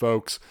killing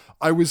folks.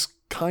 I was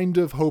kind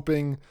of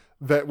hoping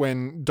that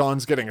when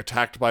Dawn's getting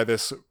attacked by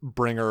this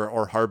bringer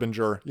or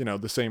harbinger,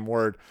 the same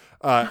word,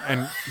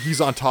 and he's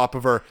on top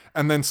of her,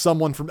 and then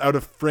someone from out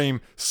of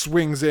frame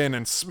swings in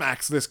and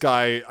smacks this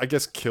guy, I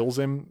guess kills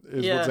him,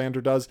 is what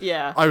Xander does.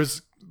 Yeah. I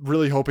was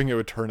really hoping it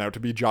would turn out to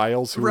be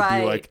Giles, who would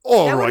be like, That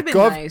all would've right, been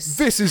Gov, nice.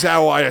 this is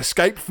how I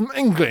escaped from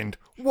England.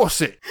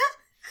 What's it?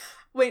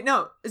 Wait,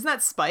 no. Isn't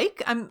that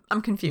Spike? I'm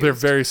confused. They're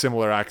very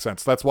similar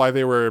accents. That's why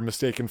they were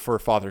mistaken for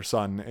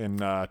father-son in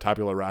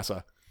Tabula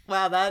Rasa.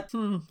 Wow, that's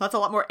a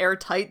lot more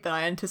airtight than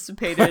I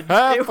anticipated it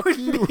Fuck would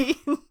you. be.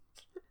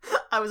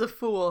 I was a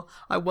fool.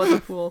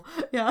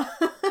 Yeah.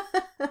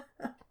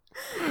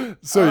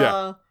 So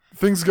yeah,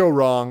 things go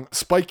wrong.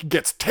 Spike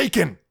gets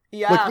taken.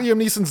 Yeah. Like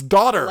Liam Neeson's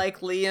daughter. Like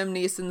Liam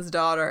Neeson's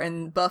daughter.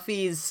 And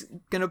Buffy's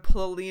gonna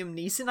pull Liam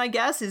Neeson, I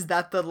guess? Is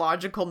that the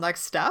logical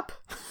next step?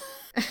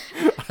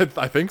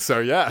 I think so,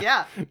 yeah.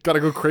 Yeah. Gotta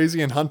go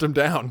crazy and hunt him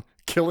down,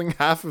 killing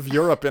half of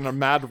Europe in a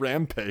mad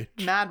rampage.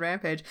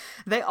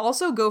 They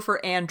also go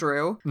for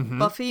Andrew. Mm-hmm.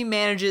 Buffy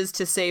manages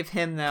to save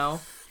him, though,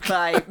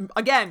 by,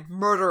 again,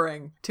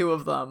 murdering 2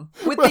 of them.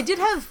 They did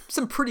have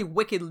some pretty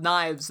wicked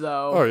knives,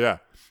 though. Oh, yeah.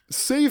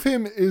 Save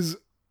him is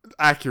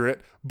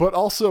accurate, but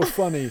also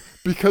funny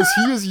because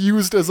he is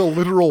used as a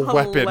literal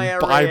weapon by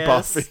Hilarious.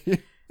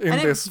 Buffy in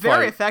And this it's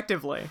very fight.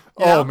 effectively.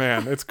 Oh,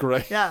 man, it's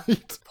great. Yeah.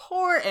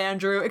 Poor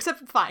Andrew,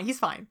 except fine. He's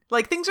fine.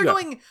 Like, things are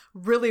going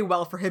really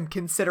well for him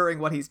considering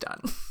what he's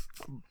done.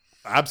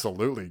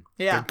 Absolutely.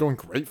 Yeah. They're going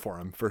great for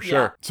him, for sure.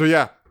 Yeah. So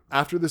yeah,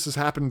 after this has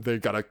happened, they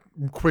gotta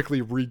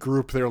quickly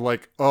regroup. They're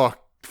like, oh,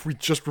 we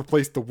just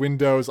replaced the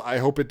windows. I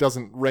hope it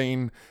doesn't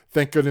rain.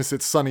 Thank goodness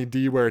it's Sunny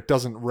D where it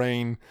doesn't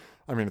rain.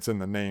 I mean, it's in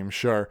the name,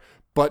 sure.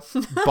 But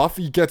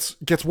Buffy gets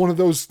one of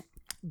those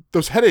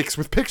headaches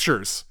with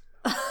pictures.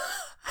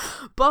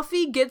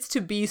 Buffy gets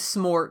to be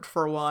smart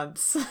for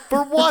once.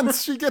 For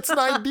once, she gets an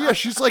idea.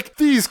 She's like,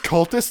 these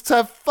cultists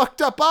have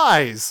fucked up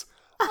eyes.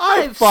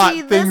 I've fought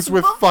seen things this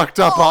with fucked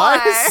up before."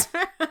 eyes.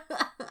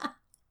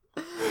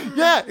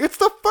 Yeah, it's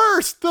the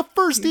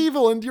first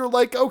evil. And you're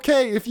like,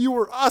 okay, if you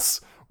were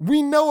us,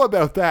 we know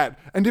about that.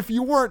 And if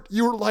you weren't,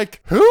 you were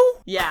like, who?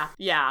 Yeah.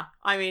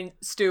 I mean,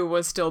 Stu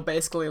was still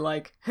basically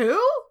like, who?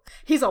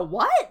 He's a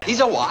what? He's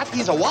a what?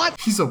 He's a what?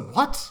 He's a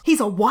what? He's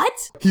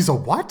a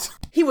what?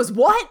 He was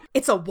what?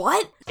 It's a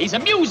what? He's a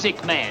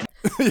music man.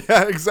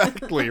 Yeah,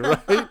 exactly,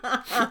 right?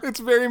 It's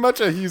very much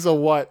a he's a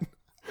what.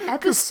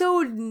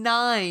 Episode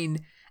 9.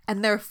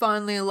 And they're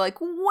finally like,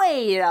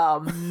 wait a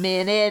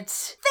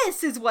minute.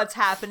 This is what's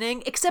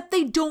happening, except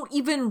they don't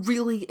even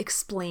really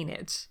explain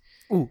it.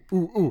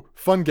 Ooh.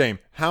 Fun game.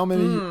 How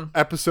many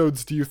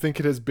episodes do you think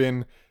it has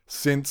been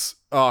since,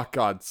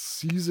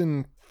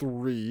 season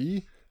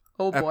 3?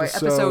 Oh boy,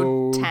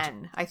 episode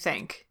 10, I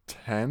think.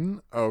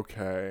 10?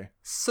 Okay.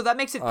 So that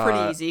makes it pretty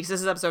easy, because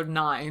this is episode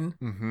 9.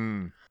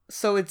 Mm-hmm.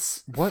 So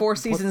it's What- 4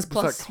 seasons what's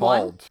plus that 1.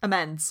 called?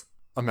 Amends.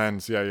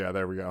 Amends. Yeah,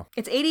 there we go.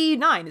 It's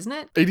 89, isn't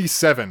it?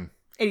 87.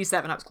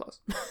 87, I was close.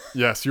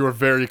 Yes, you were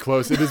very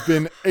close. It has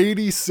been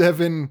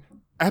 87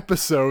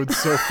 episodes,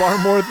 so far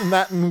more than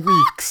that in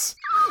weeks,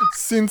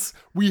 since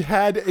we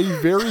had a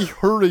very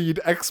hurried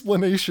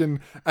explanation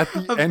at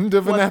the end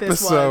of an what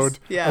this was. episode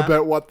Yeah.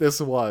 about what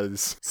this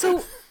was.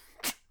 So,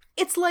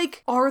 it's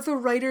like, are the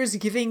writers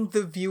giving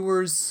the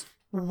viewers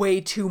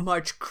way too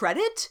much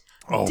credit?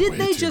 Oh, Did way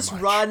they too just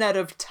much. run out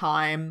of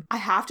time? I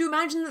have to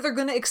imagine that they're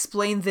going to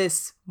explain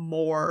this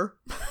more.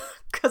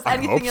 Because I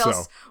anything hope so.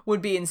 else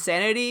would be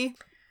insanity.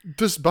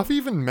 Does Buffy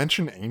even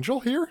mention Angel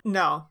here?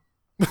 No.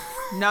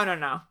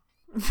 No.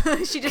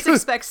 She just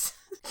expects...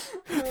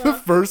 The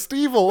first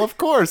evil, of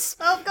course.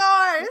 Of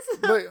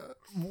course!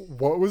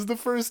 What was the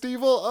first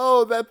evil?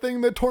 Oh, that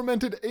thing that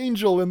tormented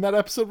Angel in that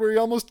episode where he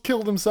almost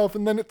killed himself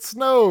and then it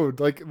snowed.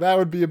 Like, that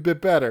would be a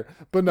bit better.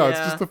 But no, it's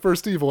Yeah. just the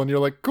first evil, and you're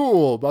like,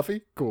 cool,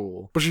 Buffy,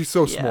 cool. But she's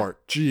so Yeah.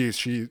 smart. Jeez,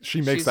 she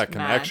makes She's that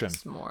mad connection.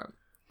 smart.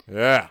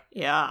 Yeah.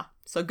 Yeah.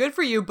 So good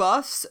for you,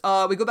 Buffs.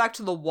 We go back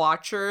to the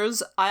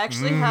Watchers. I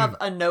actually have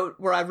a note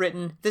where I've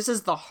written, this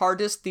is the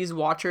hardest these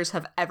Watchers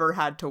have ever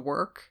had to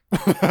work.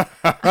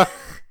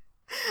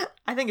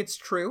 I think it's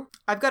true.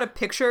 I've got a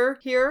picture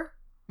here.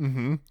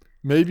 Mm-hmm.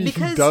 Maybe he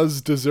Because-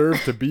 does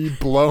deserve to be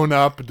blown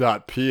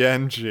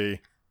up.png.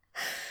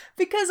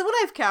 Because what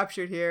I've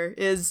captured here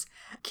is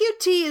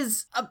QT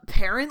is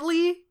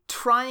apparently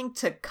trying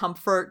to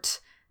comfort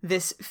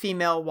this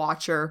female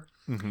Watcher.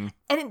 Mm-hmm.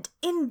 And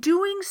in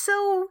doing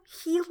so,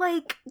 he,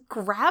 like,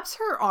 grabs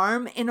her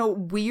arm in a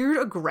weird,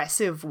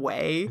 aggressive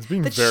way. He's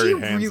being that very she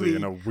handsy really,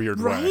 in a weird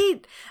right?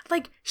 way.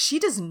 Like, she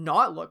does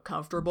not look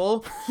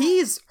comfortable.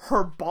 He's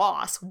her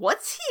boss.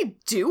 What's he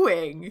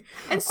doing?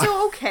 And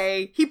so,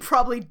 okay, he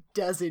probably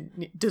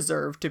doesn't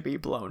deserve to be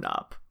blown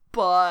up.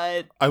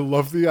 But I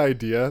love the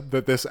idea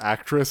that this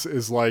actress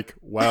is like,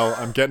 well,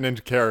 I'm getting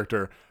into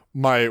character.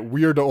 My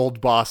weird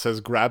old boss has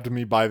grabbed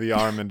me by the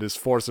arm and is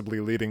forcibly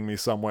leading me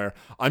somewhere.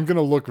 I'm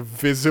gonna look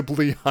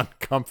visibly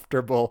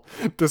uncomfortable,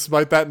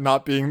 despite that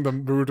not being the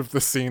mood of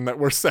the scene that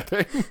we're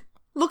setting.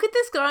 look at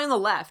this guy on the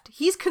left.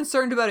 He's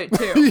concerned about it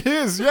too. He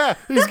is, yeah.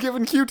 He's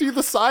giving QT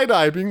the side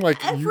eye, being like,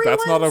 that's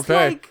not Everyone's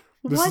okay. like,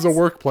 This is a "What's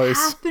workplace.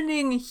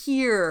 happening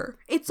here?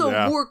 It's a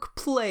Yeah.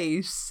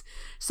 workplace."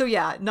 So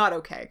yeah, not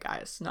okay,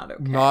 guys. Not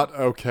okay. Not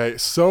okay.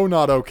 So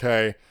not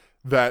okay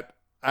that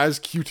as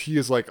QT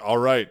is like, all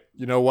right,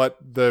 you know what?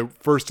 The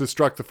first has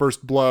struck the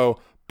first blow,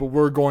 but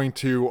we're going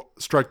to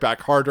strike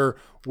back harder.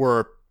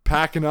 We're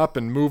packing up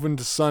and moving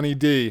to Sunny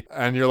D.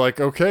 And you're like,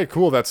 okay,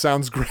 cool. That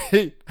sounds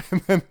great.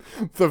 And then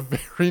the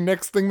very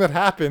next thing that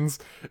happens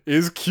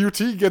is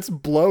QT gets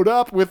blowed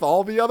up with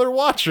all the other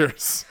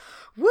Watchers.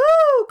 Woo!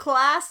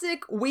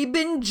 Classic. We've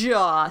been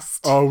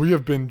jossed. Oh, we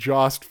have been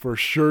jossed for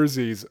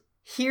surezies.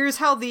 Here's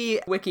how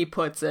the wiki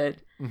puts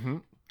it.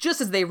 Just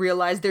as they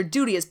realize their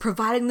duty is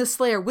providing the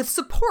Slayer with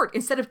support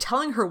instead of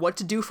telling her what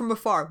to do from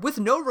afar, with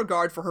no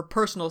regard for her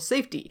personal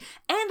safety,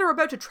 and are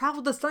about to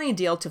travel to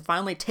Sunnydale to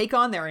finally take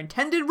on their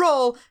intended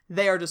role,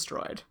 they are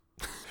destroyed.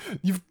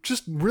 You've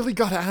just really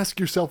got to ask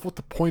yourself what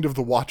the point of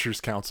the Watchers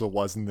Council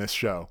was in this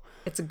show.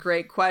 It's a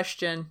great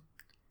question.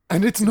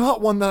 And it's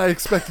not one that I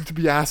expected to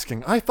be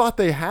asking. I thought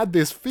they had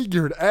this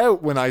figured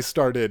out when I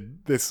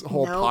started this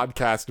whole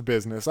podcast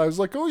business. I was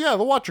like, oh yeah,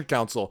 the Watcher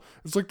Council.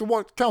 It's like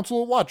the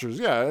Council of Watchers.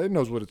 Yeah, it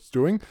knows what it's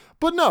doing.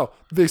 But no,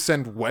 they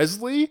send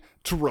Wesley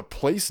to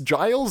replace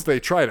Giles.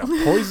 They try to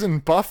poison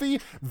Buffy.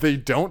 They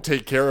don't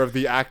take care of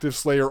the active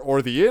Slayer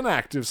or the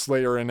inactive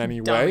Slayer in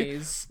any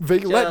way. They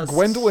let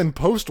Gwendolyn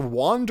Post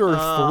wander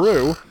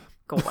through.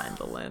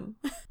 Gwendolyn.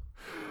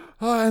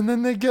 And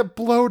then they get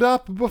blowed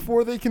up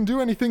before they can do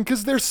anything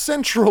because they're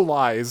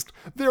centralized.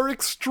 They're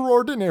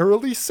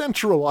extraordinarily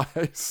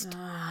centralized.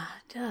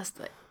 They're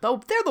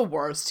the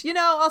worst. You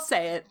know, I'll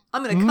say it.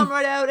 I'm going to come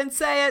right out and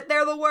say it.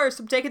 They're the worst.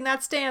 I'm taking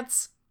that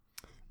stance.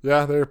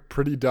 Yeah, they're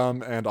pretty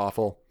dumb and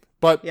awful.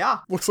 But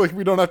looks like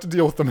we don't have to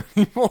deal with them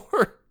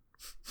anymore.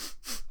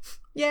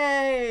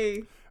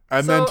 Yay.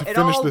 And then to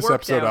finish this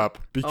episode up,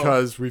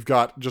 because we've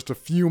got just a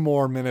few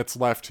more minutes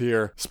left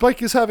here,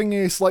 Spike is having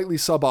a slightly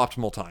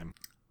suboptimal time.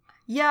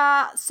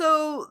 Yeah,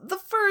 so the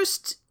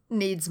first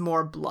needs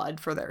more blood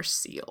for their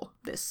seal,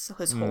 this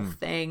whole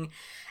thing.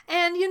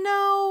 And, you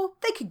know,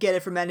 they could get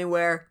it from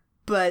anywhere,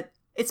 but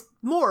it's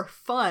more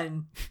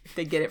fun if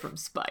they get it from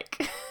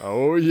Spike.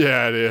 Oh,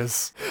 yeah, it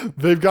is.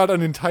 They've got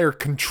an entire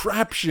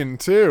contraption,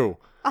 too.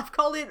 I've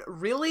called it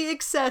really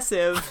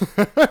excessive.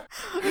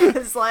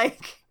 It's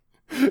like...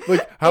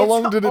 how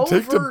long did it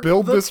take to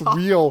build this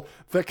wheel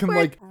that can,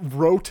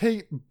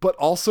 rotate but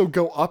also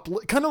go up?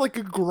 Kind of like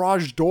a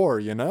garage door,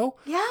 you know?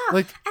 Yeah.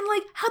 And,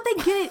 how'd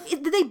they get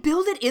it? Did they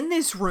build it in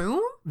this room?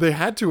 They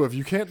had to have.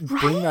 You can't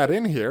bring that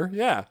in here.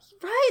 Yeah.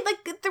 Right?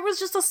 There was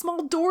just a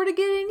small door to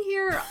get in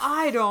here?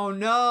 I don't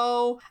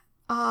know.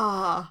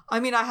 I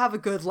mean, I have a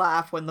good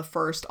laugh when the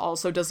first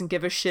also doesn't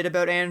give a shit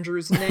about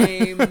Andrew's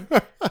name.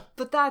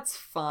 But that's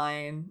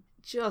fine.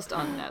 Just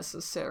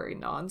unnecessary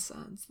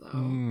nonsense,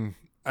 though.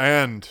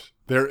 And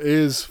there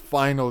is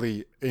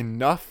finally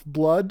enough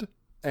blood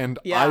and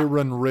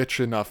iron-rich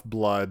enough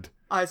blood,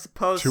 I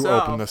suppose, to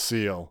open the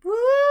seal.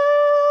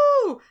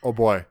 Woo! Oh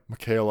boy,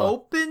 Michaela.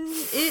 Open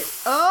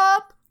it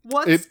up!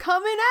 What's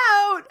coming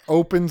out?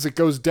 Opens, it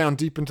goes down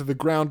deep into the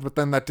ground, but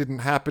then that didn't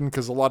happen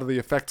because a lot of the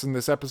effects in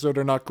this episode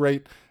are not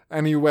great.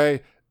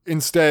 Anyway,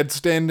 instead,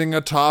 standing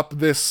atop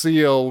this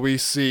seal, we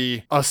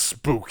see a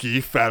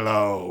spooky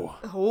fellow.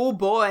 Oh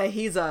boy,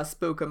 he's a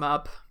spook 'em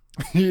up.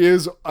 He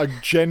is a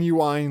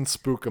genuine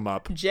spook 'em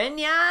up.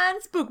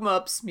 Genuine spook 'em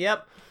ups,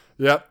 yep.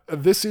 Yep,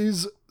 this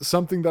is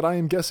something that I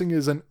am guessing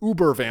is an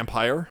uber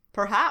vampire.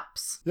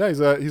 Perhaps. Yeah, he's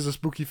a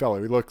spooky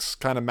fellow. He looks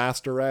kind of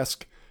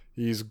master-esque.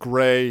 He's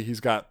gray. He's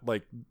got,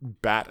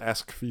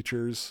 bat-esque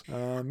features.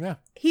 Yeah.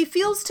 He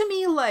feels to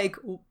me like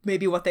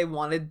maybe what they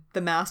wanted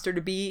the Master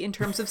to be in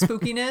terms of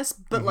spookiness,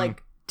 but,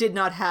 did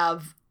not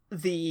have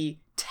the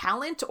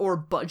talent or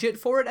budget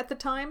for it at the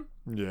time.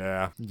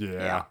 Yeah.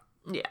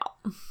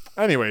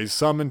 Anyways,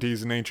 summoned,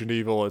 he's an ancient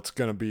evil. It's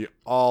gonna be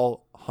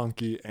all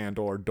hunky and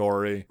or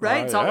dory.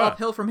 Right? It's all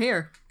uphill from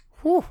here.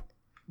 Whew.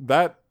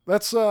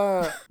 That's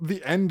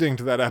the ending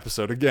to that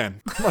episode.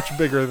 Again, much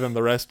bigger than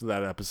the rest of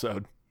that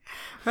episode.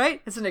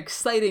 Right? It's an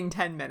exciting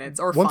 10 minutes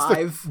or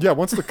 5.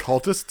 Once the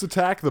cultists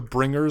attack, the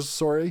bringers,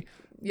 sorry.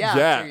 Yeah,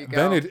 there you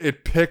go. Then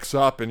it picks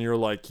up and you're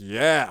like,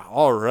 yeah,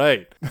 all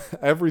right.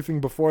 Everything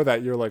before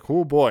that, you're like,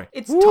 oh boy.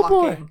 It's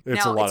talking. Boy.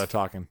 It's a lot of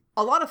talking.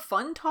 A lot of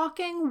fun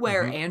talking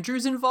where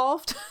Andrew's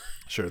involved.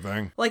 Sure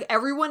thing.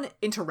 Everyone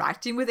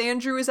interacting with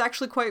Andrew is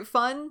actually quite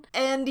fun.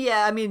 And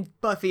yeah, I mean,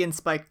 Buffy and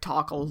Spike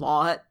talk a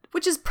lot,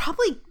 which is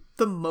probably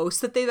the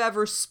most that they've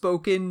ever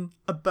spoken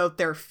about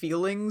their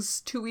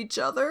feelings to each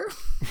other,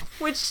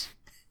 which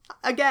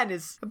again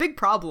is a big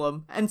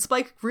problem. And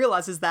Spike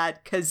realizes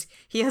that because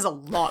he has a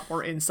lot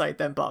more insight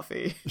than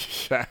Buffy.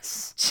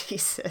 Yes.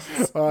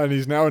 Jesus. And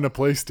he's now in a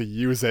place to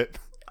use it.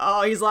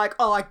 Oh, he's like,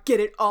 oh, I get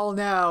it all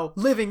now.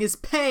 Living is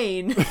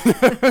pain.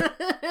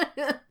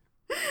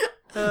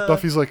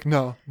 Buffy's like,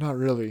 no, not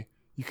really.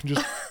 You can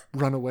just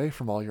run away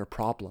from all your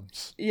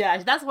problems. Yeah,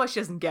 that's why she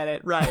doesn't get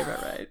it.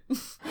 Right.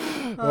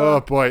 Oh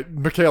boy,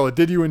 Michaela,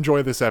 did you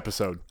enjoy this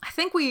episode? I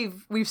think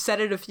we've said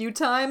it a few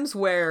times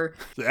where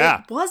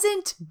it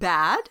wasn't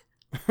bad,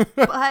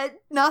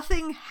 but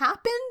nothing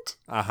happened,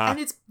 and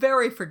it's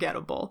very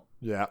forgettable.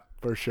 Yeah,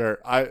 for sure.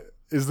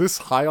 Is this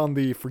high on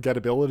the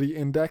forgettability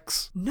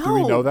index? No. Do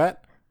we know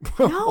that?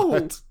 No.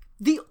 What?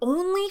 The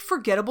only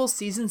forgettable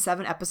season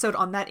 7 episode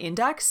on that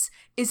index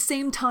is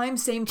Same Time,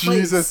 Same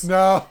Place. Jesus,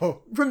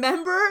 no.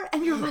 Remember?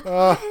 And you're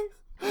like,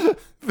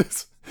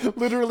 this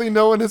literally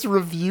no one has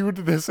reviewed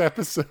this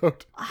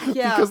episode.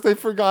 Yeah. Because they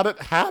forgot it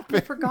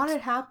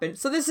happened.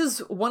 So this is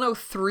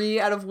 103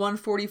 out of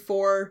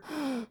 144.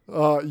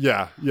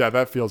 Yeah,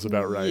 that feels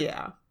about right.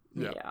 Yeah.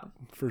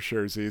 For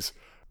sure, Z's.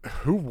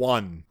 who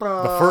won?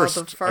 The first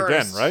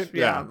again, right?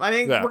 Yeah. I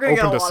think we're going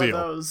to get a Opened lot seal.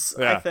 of those,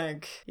 Yeah. I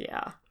think.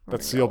 Yeah. We're That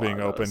gonna seal get a lot being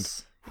of opened.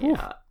 those.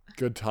 Yeah.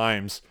 Good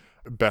times.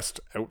 Best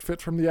outfit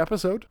from the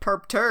episode?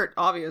 Perp Turt,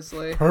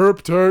 obviously.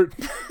 Perp tart.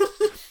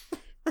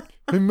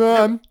 Hey,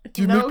 Mom,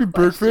 do you No make me question.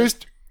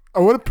 breakfast? I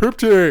want a perp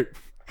tart.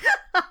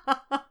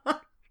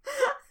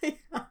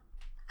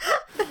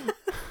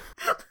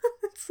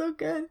 It's so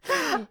good.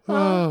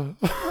 Oh.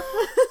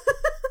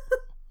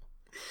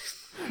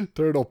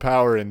 Turtle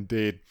power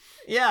indeed.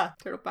 Yeah.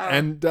 Turtle power.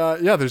 And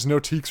there's no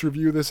Teeks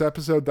review this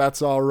episode.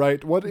 That's all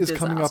right. What is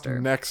coming up Disaster.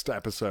 next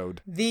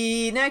episode?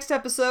 The next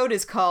episode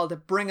is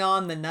called Bring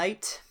On the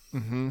Night.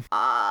 Mm-hmm.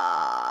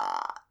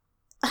 I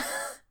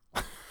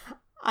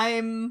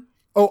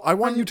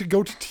want you to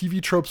go to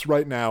TV Tropes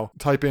right now.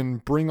 Type in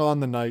Bring On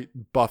the Night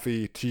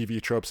Buffy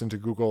TV Tropes into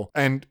Google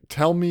and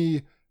tell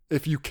me,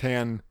 if you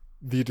can,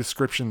 the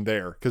description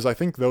there. Because I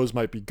think those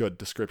might be good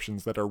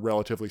descriptions that are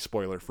relatively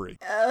spoiler-free.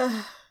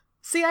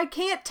 See, I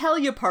can't tell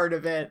you part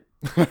of it.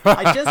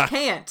 I just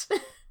can't.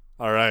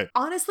 All right.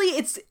 Honestly,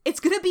 it's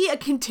gonna be a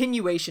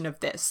continuation of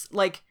this.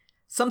 Like,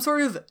 some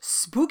sort of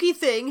spooky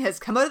thing has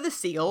come out of the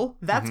seal.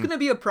 That's gonna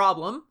be a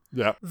problem.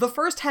 Yeah. The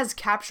first has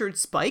captured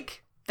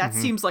Spike. That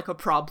seems like a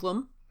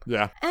problem.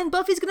 Yeah. And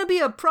Buffy's gonna be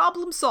a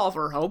problem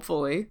solver,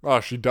 hopefully.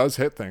 Oh, she does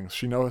hit things.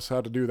 She knows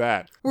how to do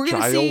that. We're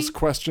gonna Giles, see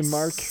question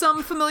mark?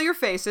 some familiar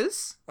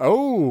faces.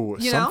 Oh,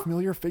 You some know?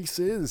 familiar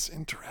faces.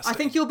 Interesting. I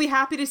think you'll be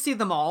happy to see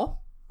them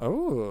all.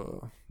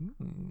 Oh.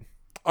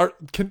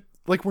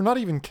 We're not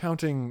even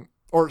counting,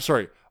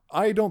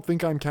 I don't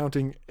think I'm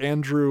counting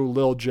Andrew,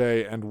 Lil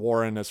J, and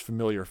Warren as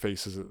familiar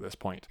faces at this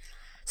point.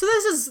 So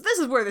this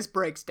is where this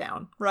breaks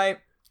down, right?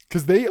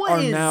 Because they What are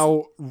is-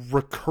 now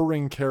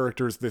recurring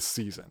characters this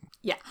season.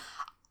 Yeah.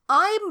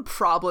 I'm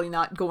probably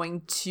not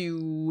going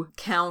to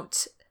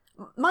count.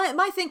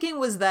 My thinking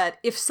was that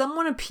if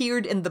someone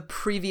appeared in the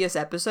previous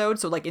episode,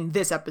 so like in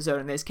this episode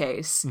in this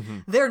case,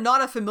 they're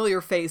not a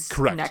familiar face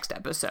Correct. next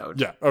episode.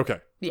 Yeah,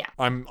 okay. Yeah.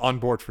 I'm on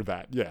board for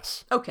that,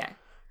 yes. Okay.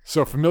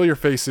 So familiar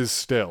faces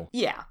still.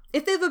 Yeah.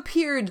 If they've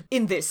appeared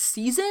in this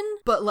season,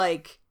 but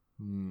like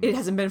it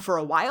hasn't been for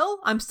a while,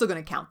 I'm still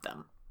going to count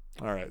them.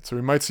 All right, so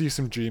we might see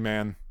some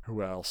G-Man.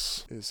 Who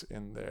else is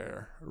in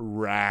there?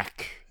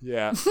 Rack.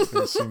 Yeah, we're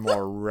going to see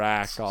more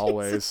Rack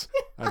always.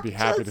 I'd be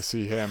happy to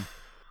see him.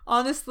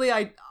 Honestly,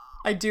 I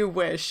do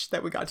wish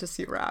that we got to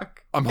see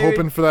Rack. I'm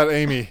hoping for that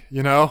Amy,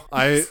 you know?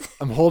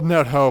 I'm holding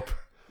out hope.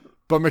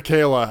 But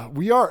Michaela,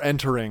 we are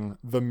entering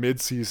the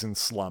mid-season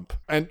slump.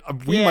 And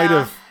we might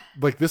have,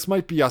 this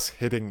might be us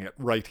hitting it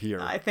right here.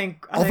 I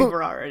think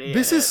we're already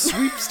This in is it.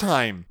 sweeps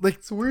time.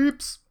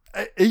 Sweeps.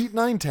 8,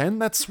 9, 10,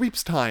 that's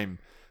sweeps time.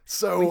 We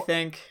So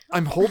think.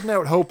 I'm holding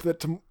out hope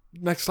that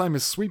next time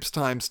is sweeps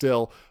time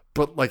still.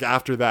 But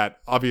after that,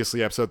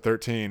 obviously episode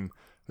 13,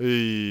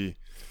 we're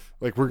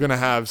going to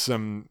have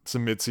some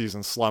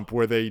mid-season slump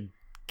where they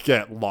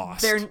get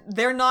lost.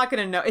 They're not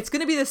gonna know. It's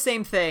gonna be the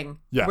same thing.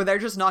 Yeah. Where they're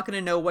just not gonna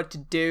know what to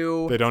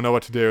do. They don't know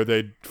what to do.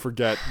 They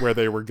forget where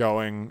they were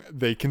going.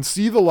 They can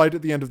see the light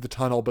at the end of the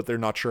tunnel, but they're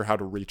not sure how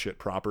to reach it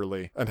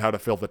properly and how to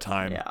fill the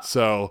time. Yeah.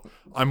 So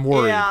I'm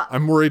worried. Yeah.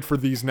 I'm worried for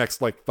these next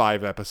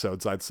 5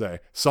 episodes, I'd say.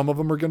 Some of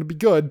them are going to be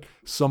good.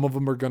 Some of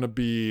them are going to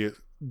be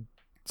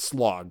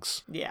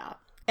slogs. Yeah.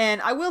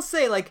 And I will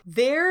say,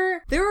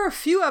 there are a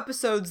few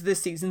episodes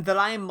this season that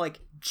I am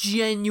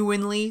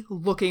genuinely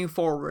looking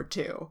forward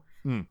to.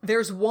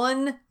 There's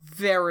one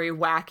very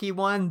wacky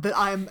one that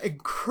I'm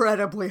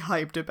incredibly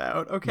hyped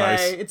about, okay?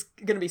 Nice. It's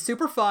gonna be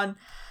super fun.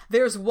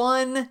 There's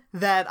one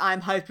that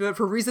I'm hyped about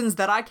for reasons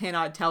that I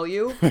cannot tell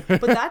you,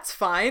 but that's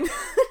fine.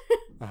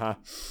 Uh-huh.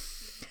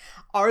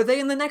 Are they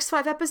in the next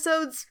 5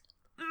 episodes?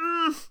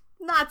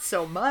 Not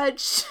so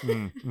much.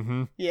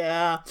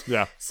 Yeah.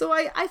 Yeah. So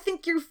I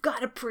think you've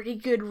got a pretty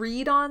good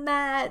read on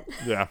that.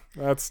 Yeah.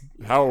 That's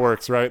how it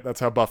works, right? That's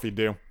how Buffy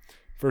do.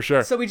 For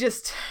sure. So we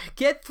just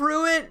get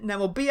through it, and then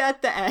we'll be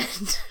at the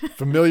end.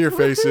 Familiar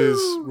faces.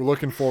 We're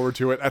looking forward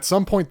to it. At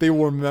some point, they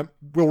will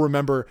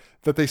remember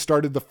that they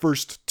started the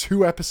first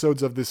 2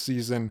 episodes of this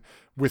season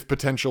with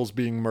potentials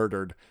being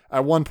murdered.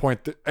 At one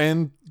point,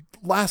 and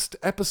last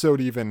episode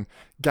even,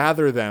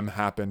 Gather Them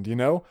happened, you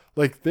know?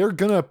 They're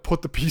gonna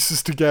put the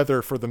pieces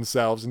together for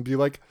themselves and be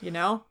like, You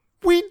know?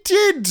 we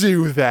did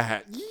do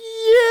that.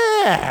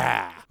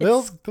 Yeah.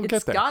 They'll get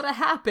It's there. gotta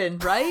happen,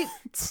 right?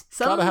 It's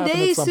gotta happen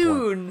Someday at some point.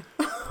 soon.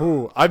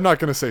 Ooh, I'm not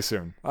gonna say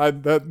soon.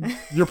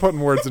 You're putting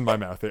words in my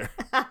mouth here.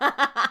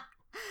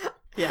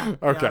 Yeah,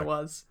 Okay. it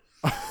was.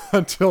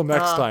 Until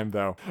next time,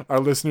 though, our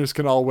listeners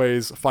can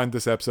always find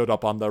this episode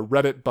up on the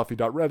Reddit,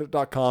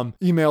 buffy.reddit.com,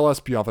 email us,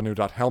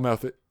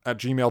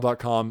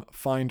 bienvenue.hellmouth@gmail.com,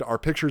 find our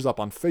pictures up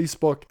on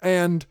Facebook,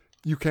 and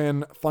you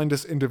can find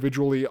us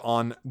individually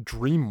on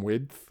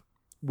Dreamwidth,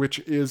 which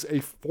is a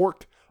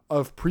fork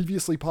of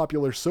previously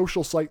popular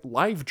social site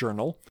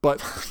LiveJournal,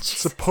 but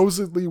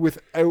supposedly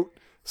without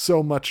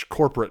so much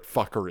corporate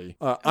fuckery.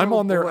 I'm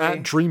on there boy.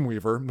 at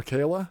Dreamweaver.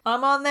 Michaela?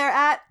 I'm on there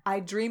at I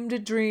Dreamed a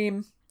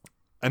Dream.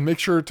 And make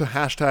sure to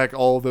hashtag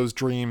all of those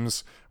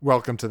dreams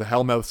welcome to the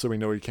Hellmouth so we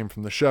know you came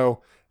from the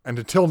show. And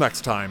until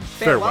next time,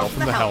 farewell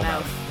from the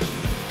Hellmouth.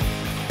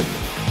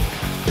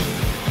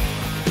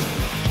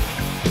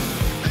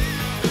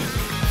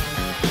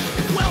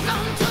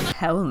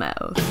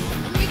 Hellmouth.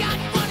 We got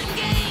fun and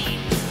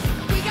games.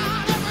 We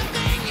got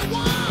everything you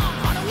want.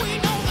 How do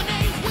we know the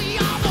names? We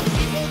are the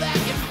people that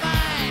can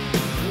find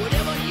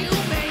whatever you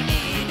may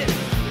need.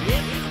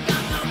 If you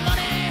got the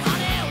money,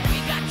 honey,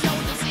 we got your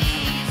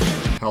disease.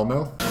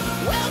 Hellmouth?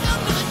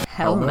 Welcome to the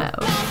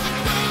Hellmouth. Hellmouth.